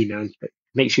on that email, but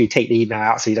make sure you take the email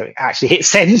out so you don't actually hit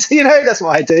send. That's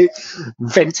what I do.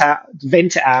 Vent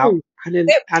it out. And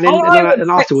then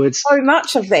afterwards, so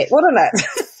much of that, wouldn't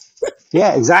it?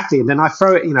 Yeah, exactly. And then I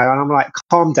throw it, and I'm like,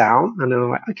 calm down. And then I'm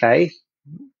like, okay,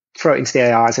 throw it into the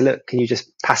AI. I say, look, can you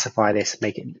just pacify this,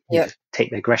 make it,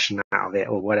 take the aggression out of it,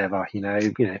 or whatever, and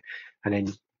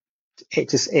then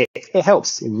it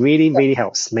helps. It really, really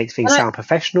helps. Makes things sound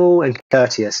professional and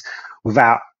courteous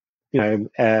without,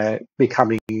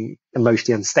 becoming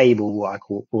emotionally unstable, what I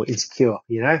call, or insecure.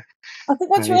 I think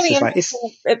what's really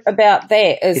interesting about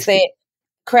that is that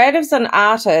creatives and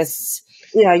artists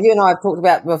you know, you and I have talked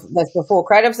about this before.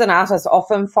 Creatives and artists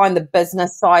often find the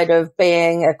business side of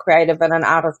being a creative and an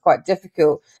artist quite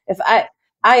difficult. If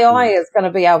AI is going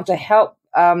to be able to help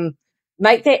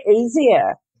make that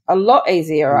easier, a lot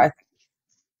easier, I think.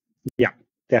 Yeah,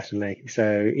 definitely.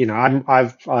 So, you know,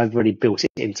 I've already built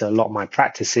it into a lot of my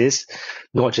practices,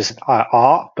 not just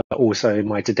art, but also in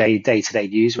my day-to-day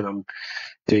use when I'm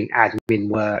doing admin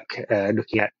work,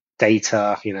 looking at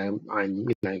data. You know, I'm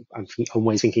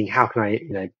always thinking, how can I,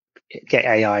 you know, get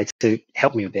AI to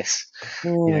help me with this?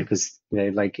 You know, because, you know,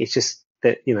 like, it's just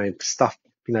that, you know, stuff,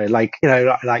 like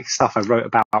stuff I wrote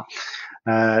about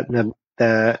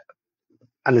the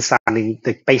understanding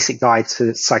the basic guide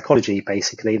to psychology,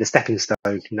 basically the stepping stone.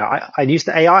 You know, I used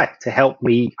the AI to help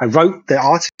me. I wrote the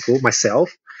article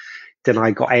myself, then I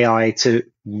got AI to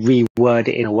reword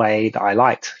it in a way that I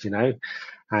liked, you know,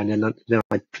 and then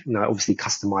I, you know, obviously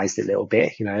customized it a little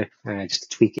bit, you know, just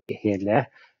to tweak it here and there.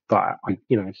 But I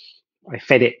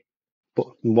fed it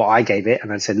what I gave it,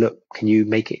 and I said, look, can you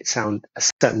make it sound a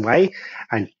certain way,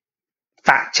 and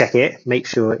fact check it, make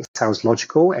sure it sounds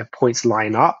logical and points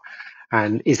line up.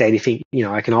 And is there anything, you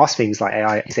know, I can ask things like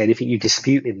AI, is there anything you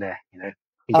dispute in there? You know,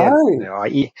 again,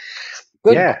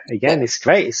 again, it's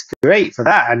great. It's great for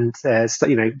that. And, so,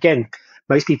 you know, again,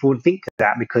 most people wouldn't think of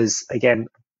that because, again,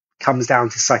 comes down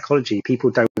to psychology.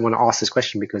 People don't want to ask this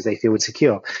question because they feel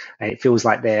insecure, and it feels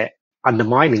like they're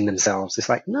undermining themselves. It's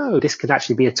like, no, this could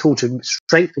actually be a tool to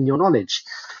strengthen your knowledge,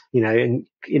 you know, and,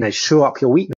 you know, shore up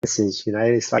your weaknesses. You know,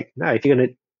 it's like, no, if you're going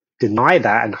to deny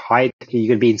that and hide, you're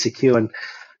going to be insecure and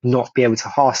not be able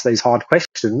to ask those hard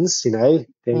questions, you know,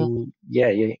 then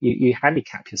you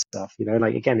handicap yourself, you know.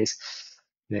 Like, again, it's,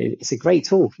 you know, it's a great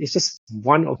tool. It's just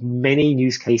one of many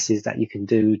use cases that you can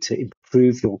do to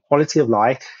improve your quality of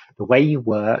life, the way you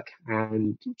work,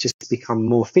 and just become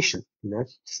more efficient, you know,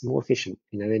 just more efficient,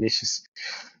 you know. And it's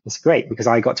great because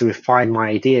I got to refine my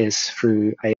ideas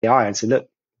through AI and say, look,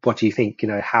 what do you think, you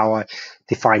know, how I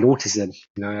define autism?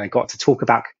 You know, I got to talk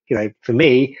about, you know, for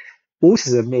me,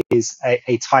 autism is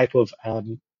a type of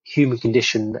human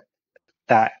condition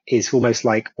that is almost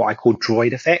like what I call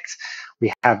droid effect.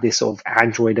 We have this sort of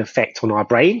android effect on our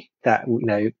brain that, you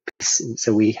know,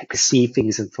 so we perceive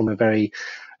things from a very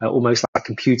almost like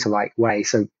computer-like way.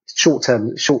 So short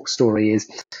story is,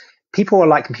 people are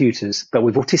like computers, but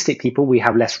with autistic people, we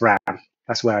have less RAM.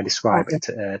 That's where I describe it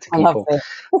to people.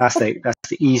 That's the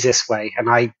easiest way. And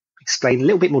I explain a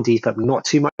little bit more detail, but not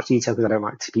too much detail, because I don't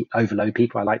like to overload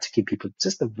people. I like to give people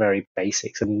just the very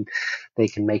basics, and they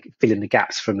can fill in the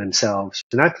gaps from themselves,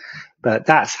 you know. But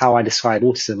that's how I describe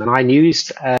autism. And I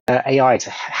used AI to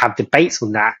have debates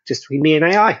on that, just between me and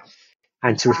AI,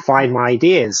 and to refine my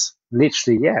ideas.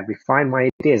 Literally, refine my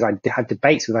ideas. I had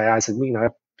debates with AI. I said, you know,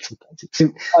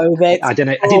 I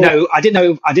didn't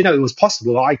know it was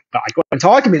possible. I got into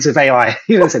arguments with AI.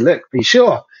 You know, I said, look, are you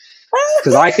sure?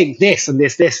 Because I think this and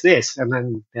this, and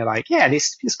then they're like, yeah,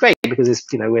 this is great because it's,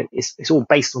 you know, it's all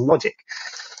based on logic,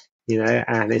 you know,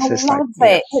 and it's just like,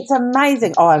 it's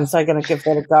amazing. Oh, I'm so going to give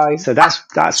that a go. So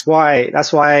that's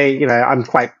why, you know, I'm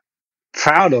quite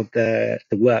proud of the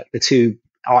work, the two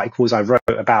articles I wrote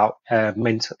about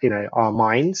mental, you know, our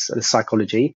minds, the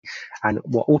psychology, and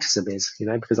what autism is, you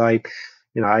know, because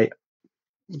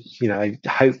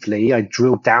hopefully I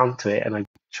drilled down to it and I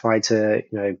try to,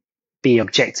 you know, be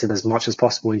objective as much as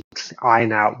possible and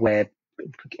iron out where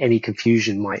any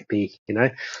confusion might be, you know,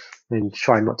 and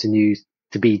try not to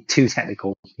be too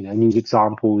technical, you know, use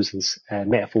examples and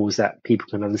metaphors that people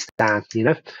can understand, you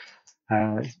know.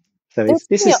 So that's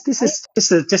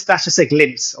just a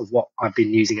glimpse of what I've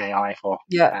been using AI for.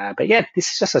 But yeah,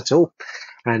 this is just a tool,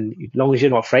 and as long as you're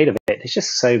not afraid of it, there's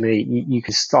just so many you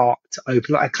can start to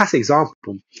open. Like a classic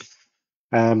example,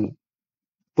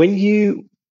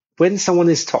 when someone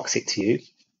is toxic to you,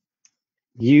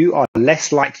 you are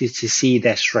less likely to see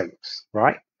their strengths,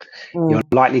 right? You're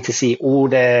likely to see all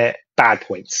their bad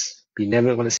points. You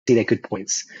never want to see their good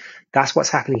points. That's what's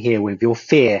happening here with your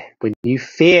fear. When you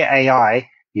fear AI,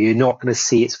 you're not going to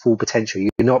see its full potential. You're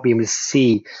not being able to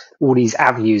see all these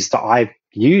avenues that I've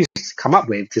used to come up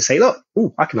with to say, look,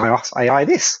 how can I ask AI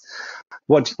this?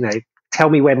 What, you know, tell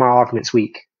me where my argument's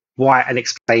weak. Why, and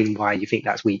explain why you think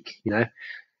that's weak, you know?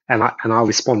 And I'll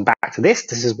respond back to this.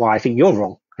 This is why I think you're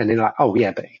wrong. And then like, oh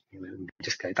yeah, but you know,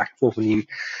 just go back and forth with you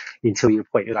until you're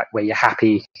point like where you're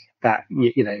happy that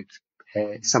you know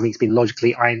something's been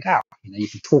logically ironed out. You know, you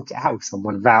can talk it out with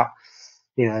someone without,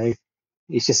 you know,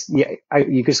 it's just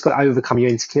you just got to overcome your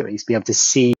insecurities, be able to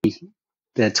see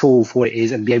the tool for what it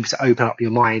is, and be able to open up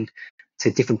your mind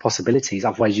to different possibilities.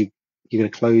 Otherwise, you're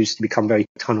going to become very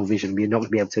tunnel vision. You're not going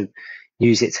to be able to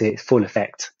use it to its full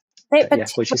effect. that Yeah,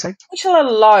 what you saying? potential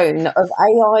alone of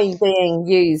AI being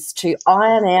used to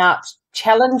iron out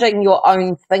challenging your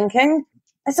own thinking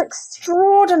is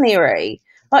extraordinary.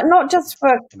 Like, not just for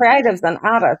creatives and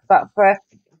artists, but for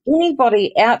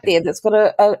anybody out there that's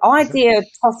got an idea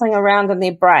tossing around in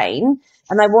their brain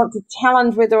and they want to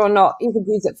challenge whether or not you could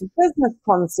use it for business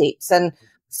concepts and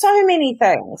so many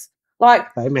things.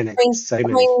 Like, So many. I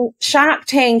mean, Shark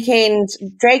Tank and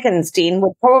Dragon's Den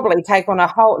would probably take on a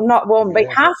whole, won't be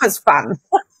half as fun.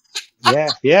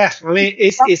 Yeah. I mean,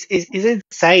 it's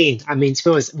insane. I mean, to be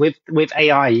honest, with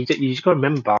AI, you just got to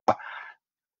remember,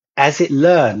 as it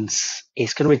learns,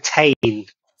 it's going to retain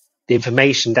the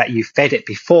information that you fed it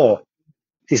before.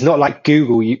 It's not like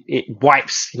Google; it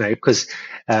wipes, because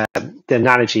the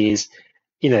analogy is,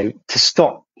 to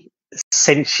stop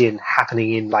sentient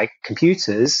happening in like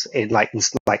computers in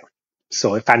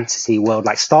sort of fantasy world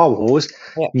like Star Wars,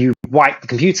 you wipe the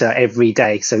computer every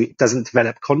day so it doesn't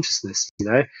develop consciousness,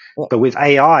 But with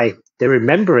AI, they're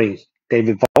remembering,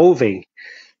 they're evolving,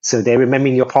 so they're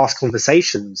remembering your past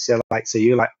conversations. So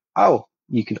you're like, oh,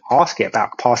 you can ask it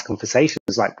about past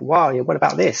conversations, like, wow, what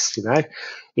about this?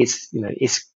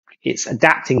 It's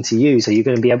adapting to you, so you're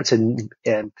going to be able to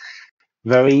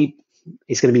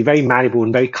it's going to be very malleable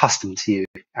and very custom to you,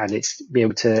 and you'll be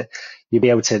able to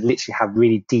literally have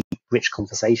really deep, rich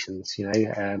conversations, which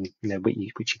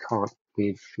you can't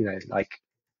with, like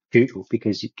Google,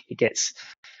 because it gets,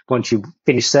 once you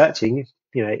finish searching,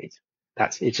 it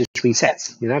just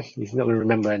resets, you're not going to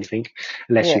remember anything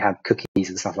unless you have cookies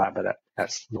and stuff like that, but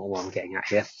that's not what I'm getting at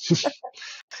here.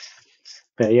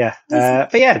 But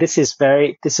this is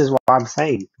what I'm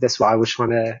saying. That's what I was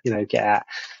trying to, get at.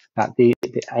 That the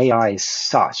AI is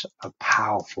such a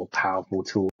powerful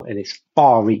tool, and it's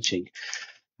far-reaching.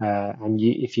 And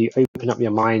if you open up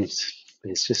your mind,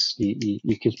 it's just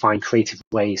you can find creative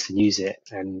ways to use it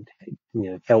and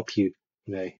help you,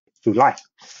 through life.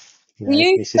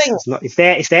 It's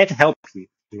there to help you.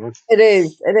 It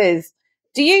is.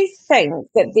 Do you think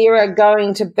that there are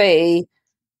going to be,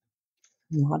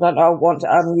 I don't know,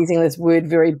 I'm using this word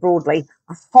very broadly,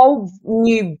 a whole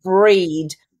new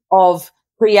breed of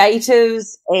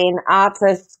creatives and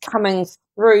artists coming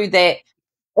through that,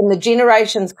 and the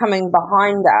generations coming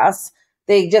behind us,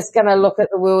 they're just going to look at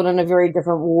the world in a very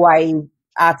different way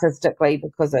artistically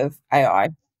because of AI?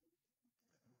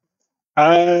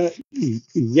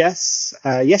 Yes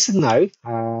and no.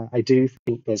 I do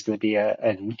think there's going to be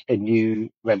a new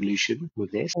revolution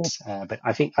with this, but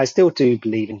I still do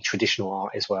believe in traditional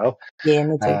art as well. Yeah,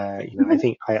 me too. I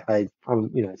think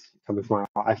I'm with my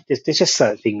art. There's just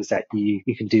certain things that you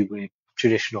can do with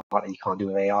traditional art that you can't do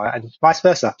with AI, and vice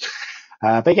versa.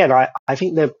 But again, I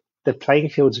think the playing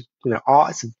fields,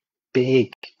 art is a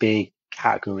big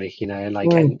category,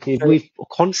 and we've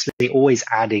constantly always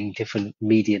adding different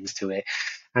mediums to it.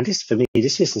 And for me,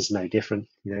 this is no different,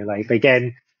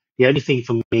 again, the only thing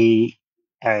for me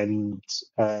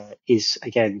is,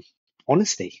 again,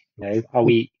 honesty. Are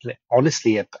we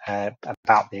honestly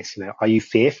about this? Are you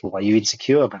fearful? Are you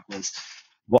insecure about this?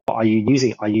 What are you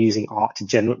using? Are you using art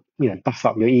to buff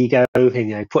up your ego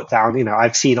and, put down,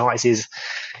 I've seen artists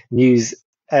use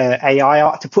AI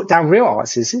art to put down real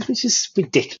artists, which is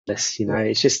ridiculous.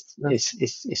 It's just,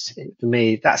 it's for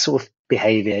me, that sort of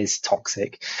behavior is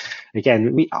toxic.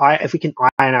 Again, if we can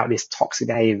iron out this toxic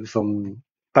behavior from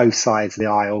both sides of the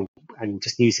aisle and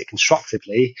just use it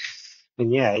constructively,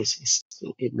 then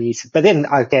it needs. But then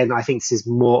again, I think this is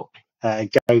more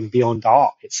going beyond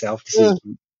art itself. This is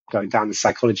going down the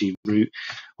psychology route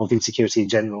of insecurity in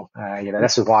general.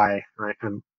 That's why I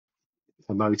am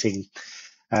promoting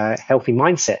healthy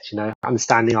mindset,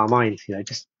 understanding our mind,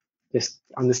 just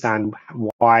understand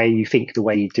why you think the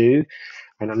way you do,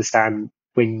 and understand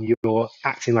when you're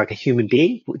acting like a human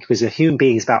being, because a human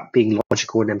being is about being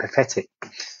logical and empathetic,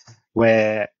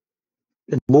 where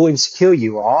the more insecure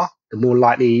you are, the more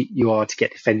likely you are to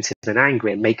get defensive and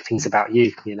angry and make things about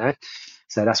you,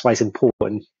 so that's why it's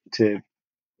important to,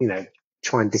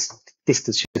 try and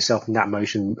distance yourself from that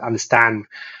emotion, understand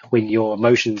when your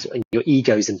emotions and your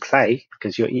ego's in play,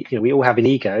 because we all have an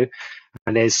ego,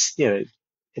 and there's, we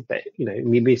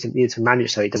need to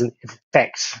manage so it doesn't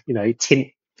affect,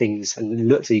 tint things, and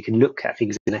look, so you can look at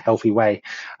things in a healthy way.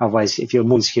 Otherwise, if you're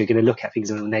more insecure, you're going to look at things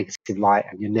in a negative light,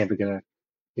 and you're never going to,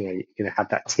 you're going to have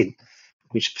that tint,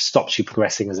 which stops you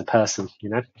progressing as a person,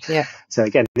 Yeah. So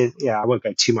again, I won't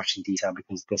go too much in detail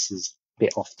because this is a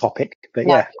bit off topic, but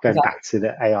going back to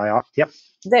the AI art. Yep.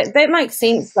 That makes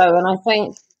sense though. And I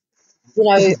think,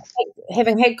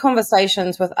 having had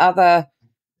conversations with other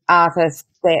artists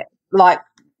that, like,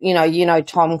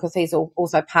 Tom, because he's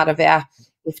also part of our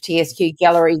FTSQ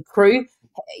gallery crew,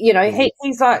 you know,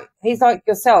 he's like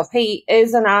yourself. He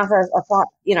is an artist,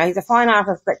 you know, he's a fine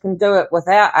artist that can do it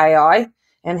without AI.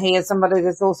 And he is somebody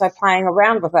that's also playing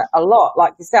around with it a lot,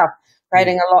 like yourself,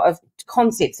 creating a lot of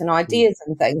concepts and ideas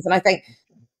and things. And I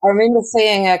remember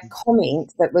seeing a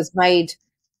comment that was made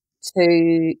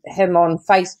to him on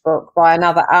Facebook by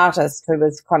another artist who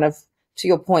was kind of, to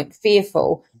your point,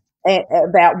 fearful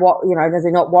about what, you know, is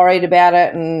he not worried about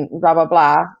it and blah, blah,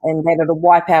 blah, and that it'll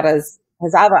wipe out his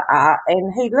other art.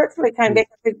 And he literally came back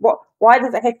and said, why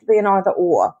does it have to be an either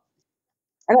or?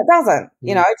 And it doesn't,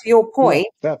 you know, to your point.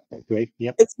 Yeah, I agree.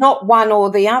 Yep. It's not one or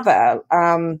the other,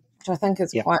 which I think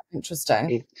is quite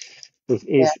interesting.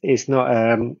 It's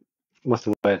not, what's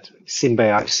the word?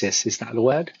 Symbiosis, is that the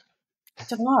word? I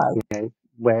don't know. You know,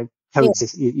 where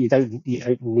you don't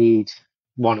need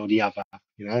one or the other,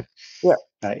 you know? Yeah.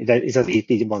 It doesn't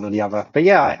need one or the other. But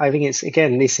yeah, I think it's,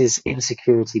 again, this is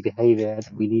insecurity behavior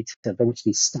that we need to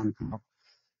eventually stamp out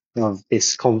of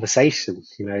this conversation,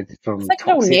 you know, from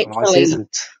toxic narcissism.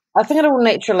 I think it will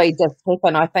naturally just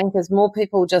happen. I think as more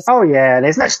people just... Oh, yeah,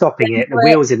 there's no stopping it. The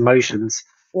wheel's in motions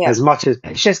as much as...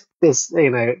 It's just this, you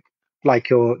know, like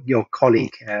your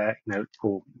colleague, you know,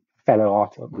 or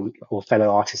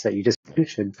fellow artist that you just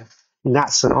mentioned. In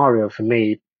that scenario, for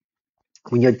me,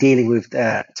 when you're dealing with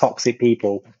toxic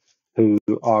people who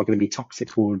are going to be toxic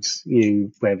towards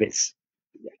you, whether it's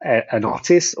an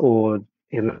artist or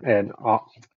an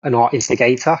art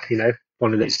instigator, you know,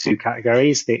 one of those two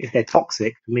categories, if they're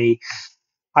toxic, for me,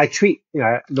 I treat, you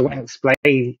know, the way I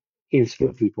explain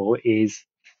insecure people is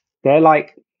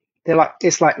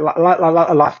it's like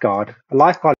a lifeguard. A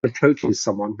lifeguard approaches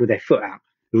someone with their foot out.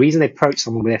 The reason they approach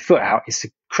someone with their foot out is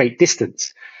to create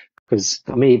distance. Because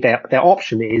for me, their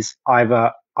option is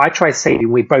either I try to save you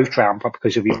and we both drown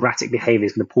because of your erratic behavior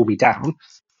is going to pull me down,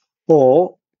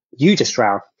 or you just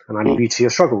drown and I leave you to your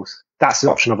struggles. That's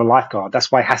the option of a lifeguard.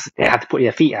 That's why they have to put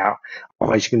their feet out.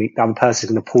 Otherwise, the other person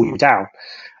is going to pull you down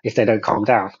if they don't calm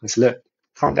down. It's look,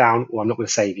 calm down, or I'm not going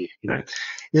to save you. You know,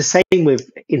 it's the same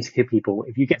with insecure people.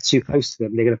 If you get too close to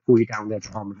them, they're going to pull you down with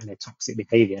their drama and their toxic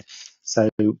behavior. So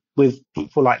with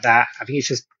people like that, I think it's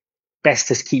just best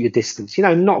to keep your distance. You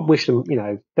know, not wish them. You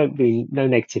know, don't be no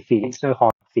negative feelings, no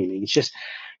hard feelings. Just,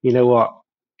 you know what,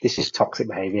 this is toxic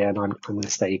behavior, and I'm going to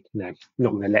stay. You know,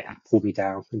 not going to let that pull me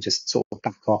down and just sort of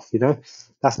back off. You know,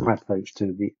 that's my approach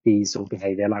to these sort of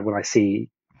behavior. Like when I see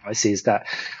that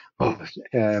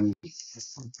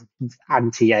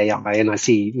anti-AI, and I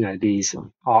see, you know, these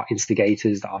art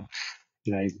instigators that are,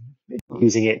 you know,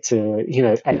 using it to, you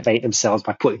know, elevate themselves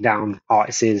by putting down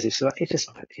artists. It's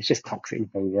just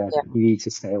toxic behavior. You need to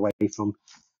stay away from.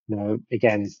 You know,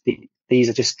 again, these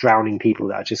are just drowning people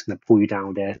that are just going to pull you down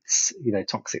with their, you know,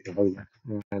 toxic behavior.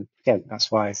 And again,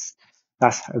 that's my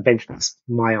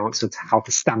answer to how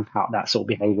to stamp out that sort of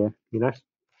behavior. You know.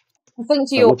 I think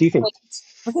what do you think?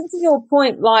 I think to your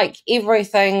point, like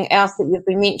everything else that you've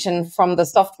been mentioned from the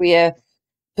software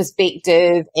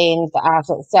perspective and the art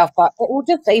itself, but it will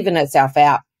just even itself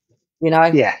out, you know?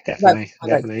 Yeah, definitely.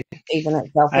 Even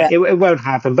itself out. It won't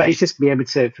happen, but it's just be able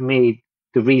to, for me,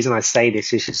 the reason I say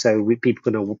this is just so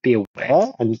people can be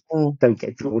aware and don't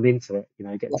get drawn into it, you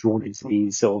know, get drawn into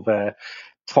these sort of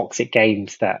toxic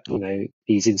games that, you know,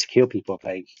 these insecure people are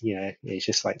playing. You know, it's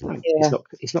just like, no,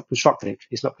 it's not constructive.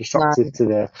 It's not constructive to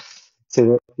the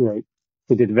you know,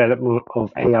 to the development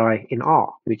of AI in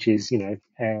art, which is, you know,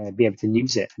 be able to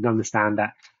use it and understand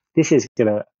that this is going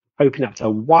to open up to a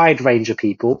wide range of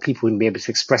people. People will be able to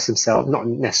express themselves, not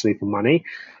necessarily for money,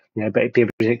 you know, but be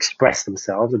able to express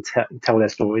themselves and tell their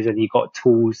stories. And you've got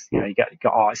tools, you know, you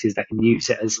got artists that can use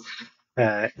it as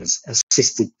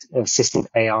assisted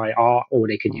AI art, or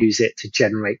they can use it to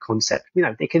generate concept. You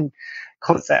know, they can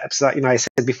concepts like, you know, I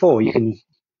said before, you can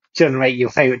generate your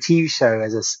favorite TV show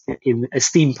in a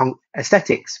steampunk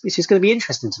aesthetics, which is going to be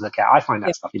interesting to look at. I find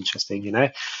that stuff interesting, you know.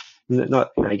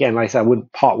 Not, you know, again, like I said, I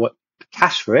wouldn't part what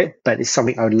cash for it, but it's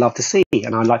something I would love to see,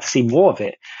 and I'd like to see more of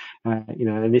it. You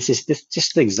know, and this is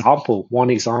just an example, one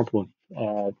example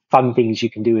of fun things you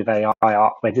can do with AI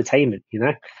art for entertainment. You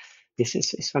know,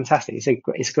 it's fantastic. It's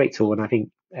a great tool, and I think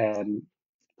as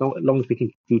long as we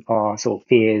can keep our sort of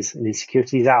fears and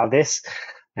insecurities out of this,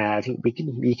 I think we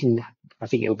can. I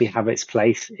think it will have its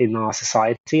place in our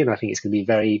society, and I think it's going to be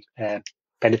very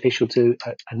beneficial to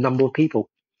a number of people.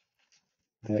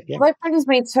 Well, that brings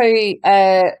me to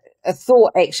a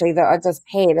thought actually that I just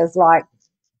had, is like,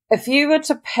 if you were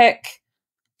to pick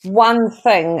one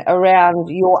thing around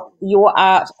your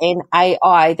art and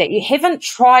AI that you haven't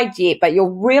tried yet, but you're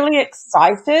really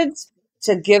excited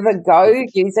to give a go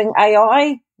using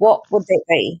AI, what would that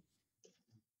be?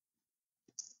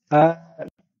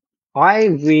 I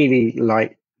really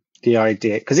like the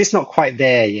idea, because it's not quite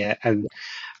there yet. And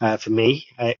for me,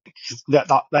 that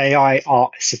the AI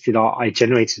art, assisted art I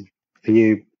generated for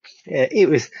you, it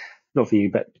was not for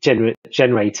you, but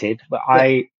generated. But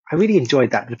I really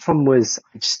enjoyed that. The problem was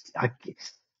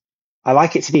I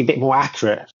like it to be a bit more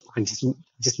accurate. I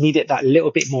just need it that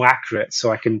little bit more accurate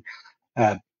so I can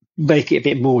make it a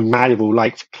bit more malleable.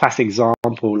 Like classic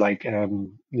example, like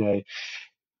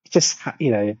just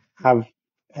have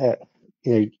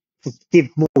just give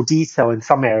more detail in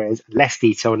some areas, less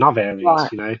detail in other areas.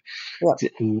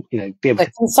 Right. And be able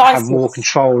to have more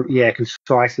control.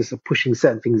 Conciseness of pushing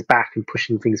certain things back and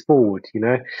pushing things forward.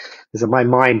 Because my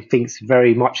mind thinks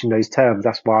very much in those terms.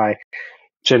 That's why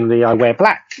generally I wear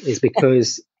black, is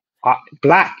because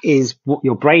black is what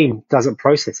your brain doesn't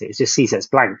process it. It just sees it as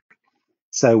blank.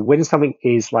 So when something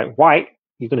is like white,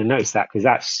 you're going to notice that, because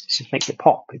that just makes it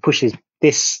pop. It pushes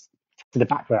this to the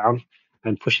background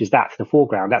and pushes that to the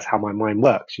foreground. That's how my mind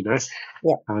works,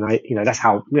 Yeah. And that's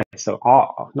how, so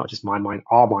not just my mind,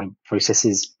 our mind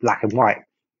processes black and white.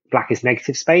 Black is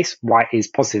negative space, white is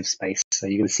positive space. So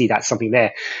you're going to see that something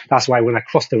there. That's why when I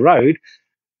cross the road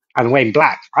and wearing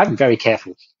black, I'm very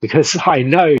careful, because I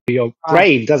know your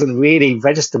brain doesn't really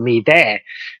register me there.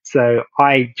 So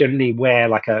I generally wear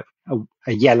like a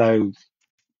yellow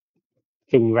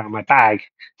thing around my bag,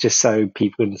 just so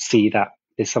people can see that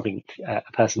there's something, a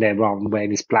person there, rather than wearing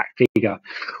this black figure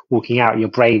walking out. Your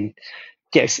brain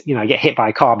get hit by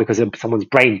a car because someone's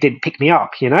brain didn't pick me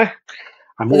up.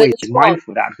 I'm always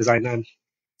mindful of that, because I know.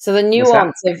 So the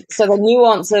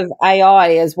nuance of AI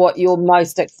is what you're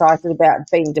most excited about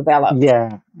being developed.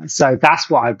 Yeah. So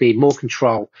that's what I'd be more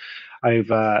control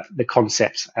over the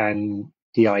concepts and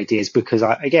the ideas, because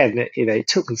it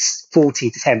took me 40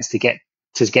 attempts to get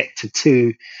to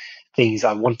two things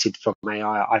I wanted from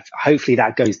AI. Hopefully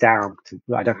that goes down.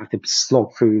 I don't have to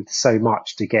slog through so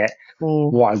much to get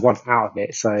what I want out of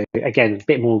it. So again, a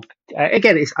bit more.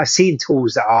 I've seen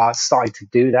tools that are starting to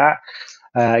do that.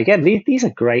 Again, these are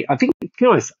great. I think, to be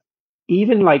honest,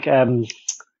 even like those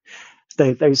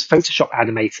Photoshop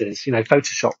animators,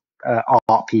 Photoshop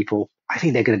art people, I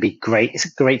think they're going to be great. It's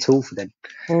a great tool for them.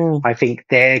 I think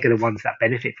they're going to be the ones that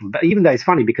benefit from it. But even though it's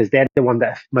funny, because they're the one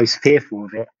that are most fearful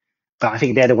of it, but I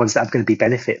think they're the ones that are going to be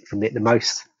benefit from it the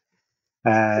most.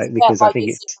 Because I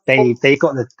think they've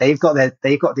got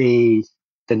the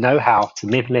know-how to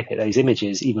manipulate those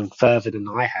images even further than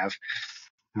I have.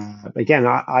 Again,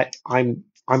 I'm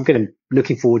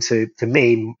looking forward to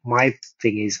me. My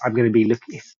thing is, I'm going to be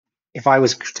looking, if I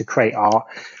was to create art,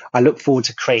 I look forward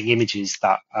to creating images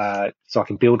that so I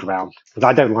can build around. Because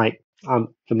I don't like, for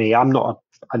me, I'm not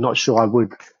sure I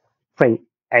would create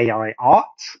AI art,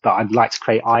 but I'd like to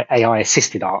create AI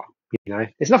assisted art.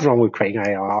 There's nothing wrong with creating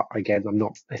AI art. Again, I'm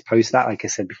not opposed to that. Like I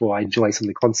said before, I enjoy some of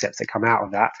the concepts that come out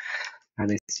of that. And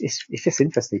it's just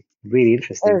interesting, really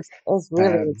interesting. It's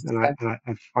really interesting. And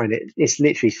I find it's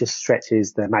literally just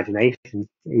stretches the imagination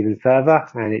even further,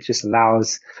 and it just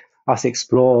allows us to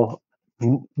explore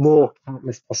more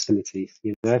countless possibilities.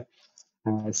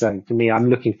 So for me, I'm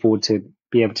looking forward to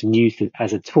be able to use it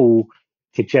as a tool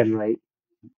to generate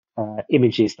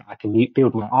images that I can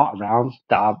build my art around,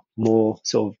 that are more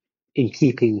sort of in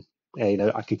keeping.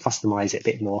 I can customize it a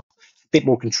bit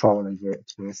more control over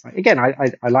it. Again,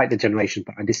 I like the generation,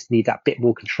 but I just need that bit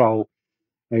more control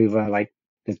over like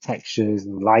the textures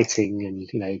and lighting,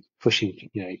 and pushing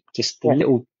just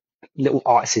the little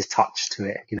artist's touch to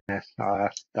it, that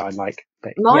I like.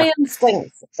 But, my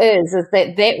instinct is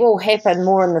that will happen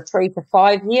more in the 3 to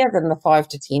 5 year than the 5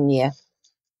 to 10 year.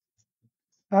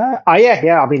 Yeah.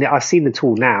 I mean, I've seen the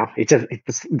tool now. It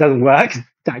doesn't work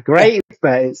that great,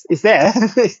 but it's there.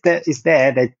 It's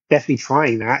there. They're definitely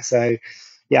trying that. So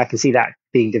yeah, I can see that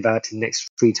being developed in the next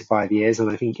 3 to 5 years, and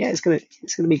I think it's gonna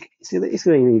be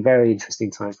a very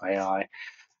interesting time for AI.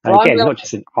 Again, not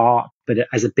just in art, but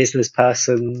as a business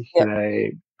person,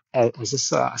 as a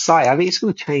society. I mean, it's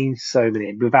going to change so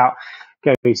many. Without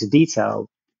going into detail,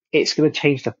 it's going to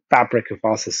change the fabric of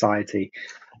our society.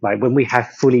 Like when we have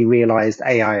fully realized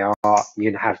AI art,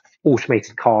 you're going to have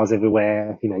automated cars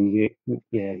everywhere. Your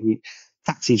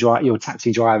taxi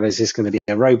driver is just going to be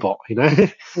a robot.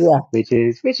 Which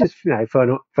is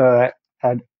for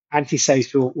an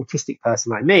antisocial autistic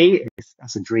person like me,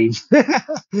 that's a dream.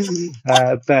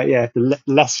 But yeah, the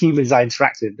less humans I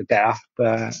interact with, the better.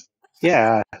 But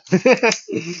yeah,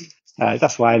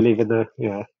 that's why I live in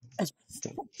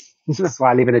that's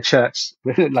why I live in a church,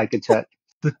 like a church.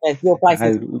 Your place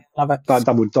is, love it.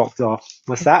 Double docked off.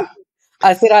 What's that?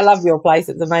 I said I love your place.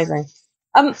 It's amazing.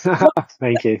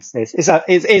 Thank you.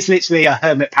 It's literally a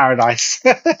hermit paradise.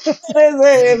 It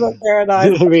is a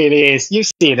paradise. It really is. You've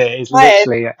seen it. It's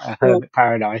literally a hermit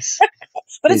paradise.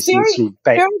 But it's very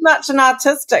much an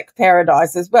artistic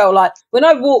paradise as well. Like when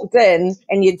I walked in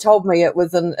and you told me it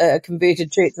was a converted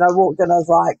church, and I walked in, I was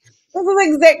like, this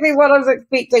is exactly what I was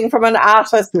expecting from an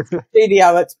artist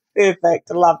studio. It's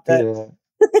perfect. I loved it.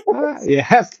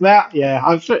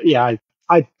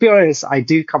 I'll be honest, I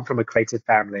do come from a creative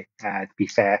family, to be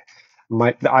fair.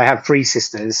 I have three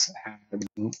sisters.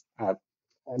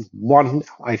 One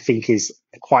I think is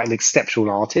quite an exceptional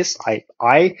artist.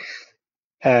 People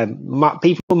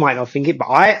might not think it, but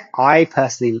I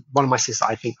personally, one of my sisters,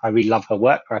 I think I really love her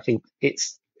work. I think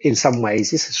it's in some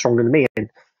ways it's stronger than me,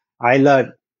 and I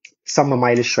learned some of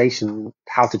my illustration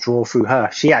how to draw through her.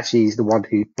 She actually is the one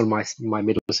who, my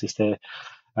middle sister,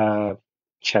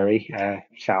 Cherry,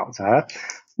 shout out to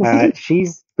her.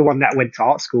 She's the one that went to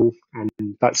art school and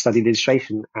studied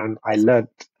illustration, and I learned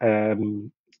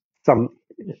some,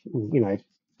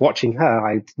 watching her,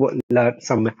 I learned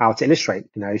some how to illustrate.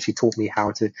 She taught me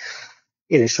how to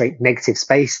illustrate negative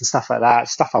space and stuff like that.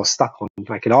 Stuff I was stuck on.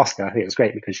 I could ask her. I think it was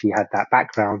great because she had that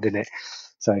background in it.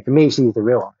 So for me, she's the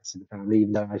real artist in the family,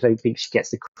 even though I don't think she gets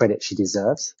the credit she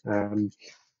deserves.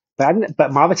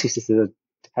 But my other two sisters,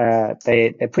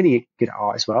 they're pretty good at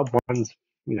art as well. One's,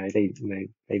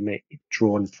 they make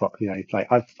drawn for, like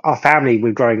our family.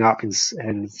 We're growing up in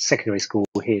secondary school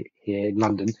here in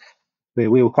London. We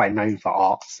were quite known for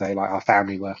art, so like our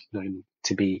family were known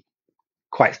to be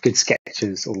quite good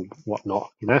sketchers or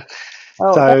whatnot, I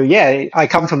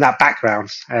come from that background,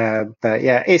 but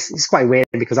yeah, it's quite weird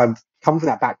because I've come from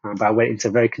that background, but I went into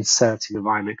a very conservative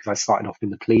environment because I started off in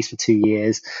the police for 2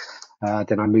 years,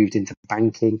 then I moved into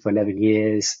banking for 11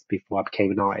 years before I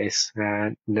became an artist,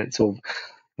 and that sort of.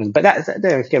 But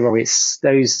don't get me wrong,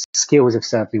 those skills have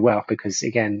served me well because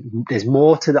again, there's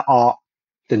more to the art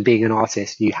than being an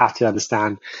artist. You have to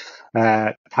understand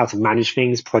how to manage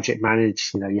things, project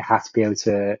manage. You have to be able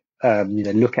to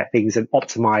look at things and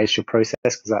optimize your process,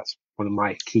 because that's one of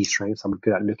my key strengths. I'm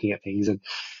good at looking at things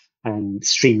and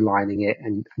streamlining it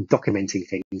and documenting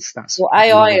things. That's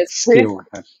AI is skill.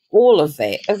 All of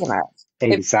that, isn't it?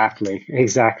 Exactly.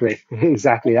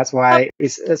 That's why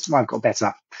I've got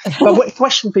better. But what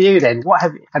question for you then? What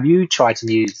have you tried to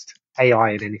use AI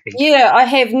in anything? Yeah, I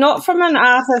have, not from an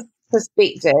artist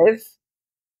perspective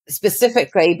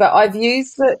specifically, but I've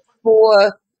used it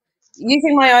for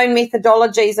using my own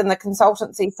methodologies and the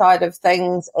consultancy side of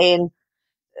things, and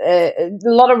a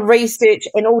lot of research,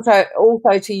 and also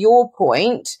to your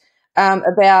point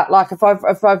about like if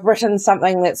I've written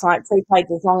something that's like 2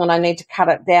 pages long and I need to cut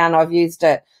it down, I've used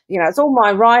it. It's all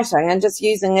my writing and just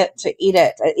using it to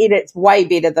edit. It edits way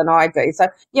better than I do. So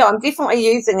yeah, I'm definitely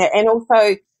using it, and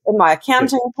also in my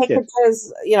accounting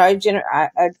packages,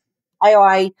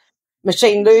 AI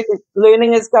machine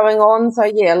learning is going on. So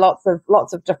yeah, lots of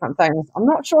different things. I'm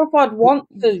not sure if I'd want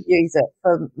to use it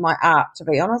for my art, to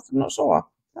be honest. I'm not sure.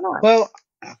 I don't know. Well,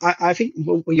 I think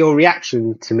your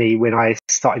reaction to me when I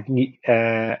started,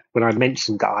 when I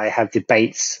mentioned that I have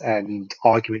debates and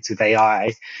arguments with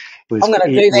AI was, I'm going to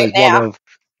do that now. One of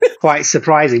quite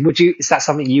surprising. Is that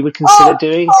something you would consider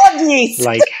doing? God, yes.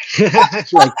 Like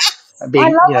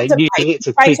using it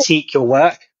to critique your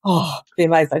work. Oh, be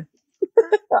amazing.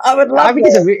 I would love it.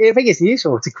 I think it's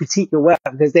useful to critique your work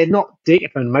because they're not doing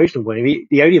it from an emotional point of view.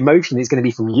 The only emotion is going to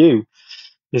be from you.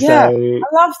 Yeah, so I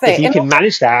love that. If you can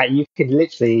manage that, you can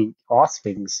literally ask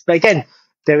things. But again,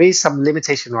 there is some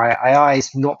limitation, right? AI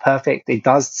is not perfect. It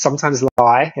does sometimes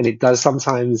lie, and it does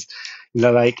sometimes,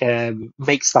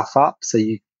 make stuff up. So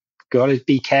you got to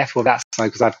be careful of that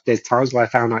side, because there's times where I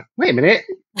found like, wait a minute,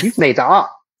 you've made that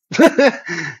up.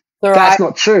 That's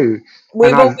not true.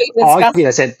 We've all been discussing.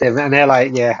 I said, and they're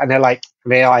like, the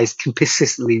AI is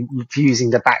consistently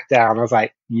refusing to back down. I was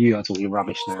like, you are talking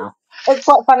rubbish now. It's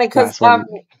quite funny because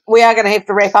we are going to have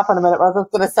to wrap up in a minute. I was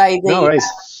just going to say the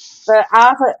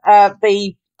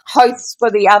hosts for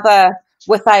the other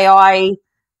with AI.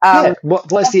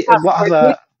 What have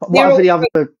the other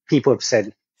people have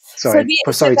said? Sorry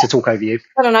to talk over you.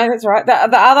 I don't know. That's right. The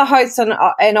other hosts and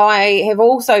I have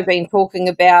also been talking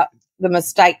about the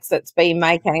mistakes it's been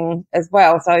making as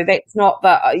well. So that's not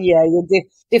you're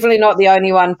definitely not the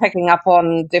only one picking up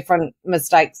on different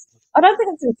mistakes. I don't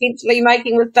think it's intentionally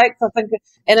making mistakes. I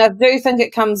do think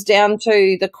it comes down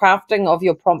to the crafting of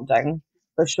your prompting,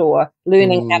 for sure.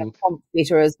 Learning how to prompt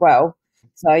better as well.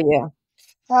 So yeah.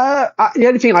 The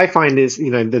only thing I find is,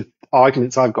 the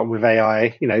arguments I've got with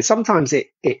AI, sometimes it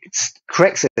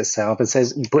corrects itself and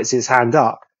puts its hand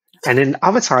up. And then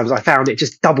other times I found it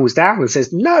just doubles down and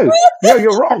says, no,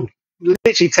 you're wrong.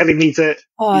 literally telling me to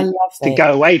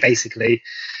go away, basically.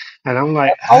 And I'm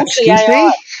like, excuse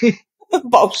me?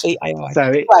 Bullshit AI.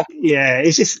 So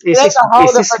it's just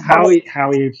how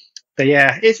we. But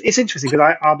yeah, it's interesting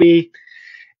because I'll be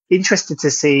interested to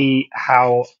see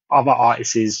how other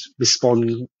artists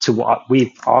respond to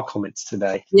our comments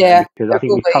today. Yeah, because I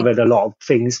think we've covered a lot of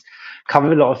things.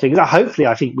 Hopefully,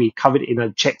 I think we covered it in an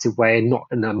objective way and not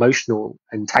an emotional,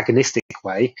 antagonistic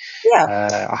way.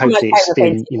 Yeah, hopefully it's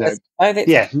been, has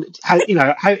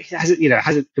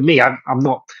it for me? I'm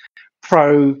not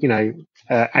pro,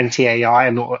 anti AI.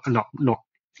 I'm not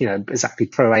exactly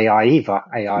pro AI either.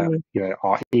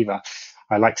 Art either.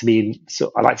 I like to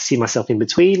see myself in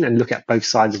between and look at both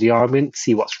sides of the argument,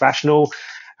 see what's rational,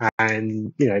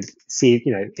 and see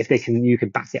if you can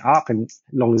back it up, and as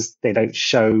long as they don't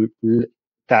show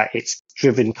that it's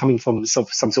coming from some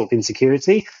sort of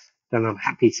insecurity, then I'm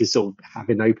happy to sort of have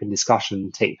an open discussion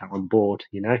and take that on board.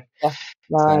 Yeah, so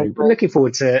I'm looking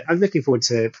forward to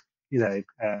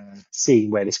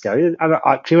seeing where this goes.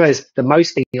 The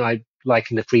most thing I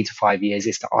like in the 3 to 5 years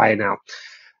is to iron out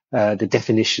the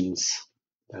definitions.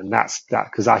 And that's that,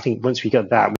 because I think once we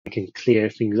get that, we can clear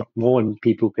things up more and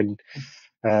people can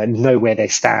know where they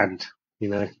stand.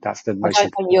 That's the most. I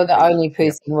don't think you're the only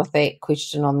person with that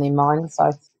question on their mind.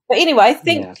 So, but anyway,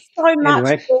 thank you so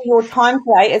much for your time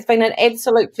today. It's been an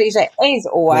absolute pleasure, as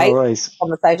always.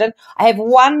 Conversation. I have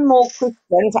one more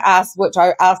question to ask, which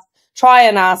I try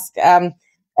and ask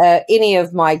any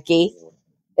of my guests.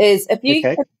 Is if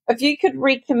you could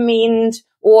recommend,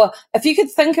 or if you could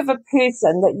think of a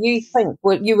person that you think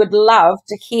you would love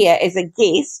to hear as a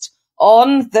guest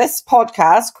on this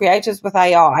podcast, Creatives with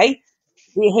AI,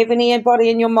 do you have anybody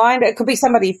in your mind? It could be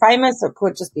somebody famous, it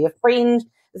could just be a friend.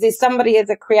 Is there somebody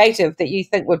as a creative that you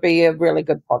think would be a really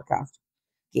good podcast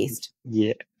guest?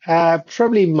 Yeah,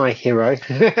 probably my hero.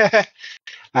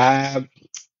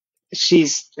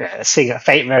 She's a singer,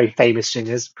 very famous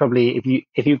singer. Probably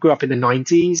if you grew up in the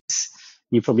 90s,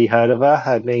 you probably heard of her.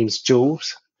 Her name's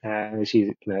Jules. She's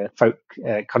a folk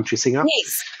country singer.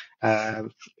 Yes.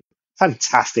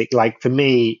 Fantastic. Like, for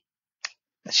me,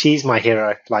 she's my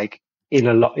hero. Like, in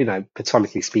a lot,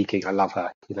 platonically speaking, I love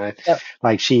her. Yep.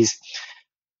 Like, she's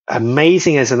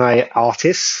amazing as an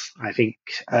artist. I think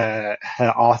her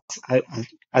art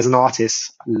as an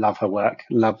artist, love her work,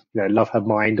 love her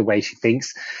mind, the way she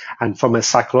thinks, and from a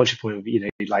psychological point of view,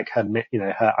 like her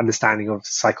understanding of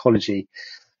psychology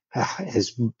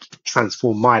has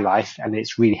transformed my life, and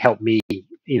it's really helped me,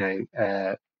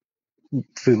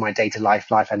 through my day-to-day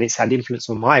life, and it's had influence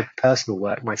on my personal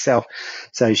work myself.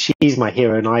 So she's my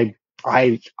hero, and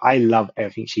I love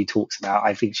everything she talks about.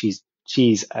 I think she's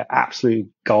an absolute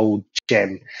gold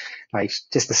gem. Like,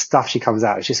 just the stuff she comes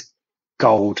out, it's just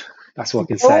gold. That's what I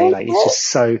can say. Like, it's just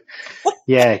so,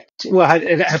 yeah. Well,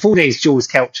 her full name is Jules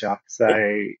Kelcher, so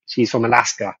she's from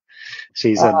Alaska.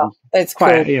 She's it's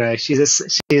quite cool. She's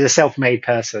a self-made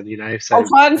person. So I'll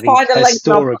try and find a link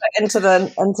and I'll put it into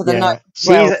the note.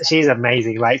 She's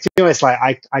amazing. Like, to be honest,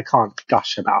 like I can't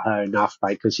gush about her enough.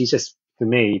 Like, because she's just, for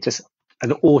me, just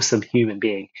an awesome human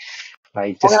being.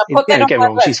 Like, just don't get me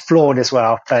wrong, she's flawed as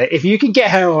well. But if you can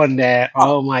get her on there,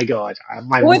 oh my God,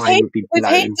 my mind would be blown.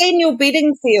 We've had Daniel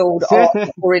Bedingfield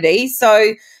on already,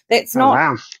 so that's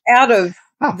not out of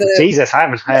Jesus, I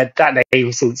haven't heard that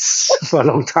name for a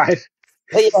long time.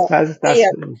 But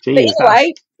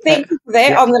anyway, thank you for that.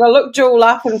 Yeah. I'm going to look Jewel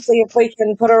up and see if we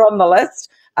can put her on the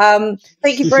list.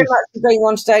 Thank you very much for being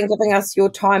on today and giving us your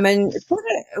time, and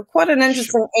quite an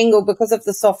interesting angle because of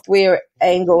the software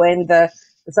angle and the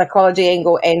psychology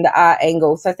angle and the art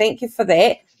angle. So thank you for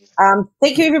that.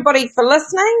 Thank you everybody for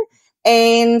listening,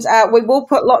 and we will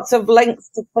put lots of links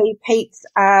to see Pete's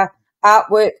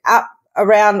artwork up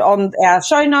around on our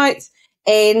show notes,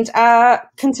 and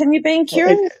continue being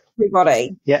curious,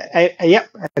 everybody. Yeah.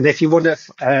 And if you want to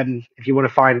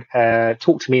find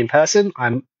talk to me in person,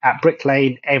 I'm at Brick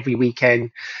Lane every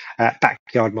weekend at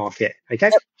Backyard Market. Okay.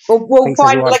 Yep. We'll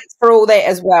find links for all that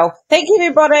as well. Thank you,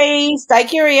 everybody. Stay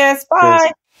curious.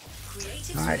 Bye.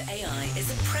 Creatives with AI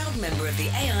is a proud member of the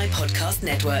AI Podcast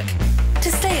Network.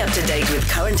 To stay up to date with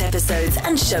current episodes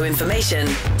and show information,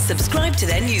 subscribe to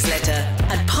their newsletter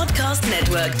at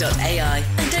podcastnetwork.ai.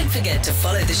 And don't forget to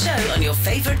follow the show on your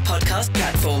favorite podcast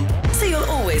platform, so you'll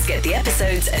always get the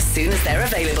episodes as soon as they're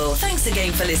available. Thanks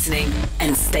again for listening,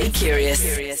 and stay curious.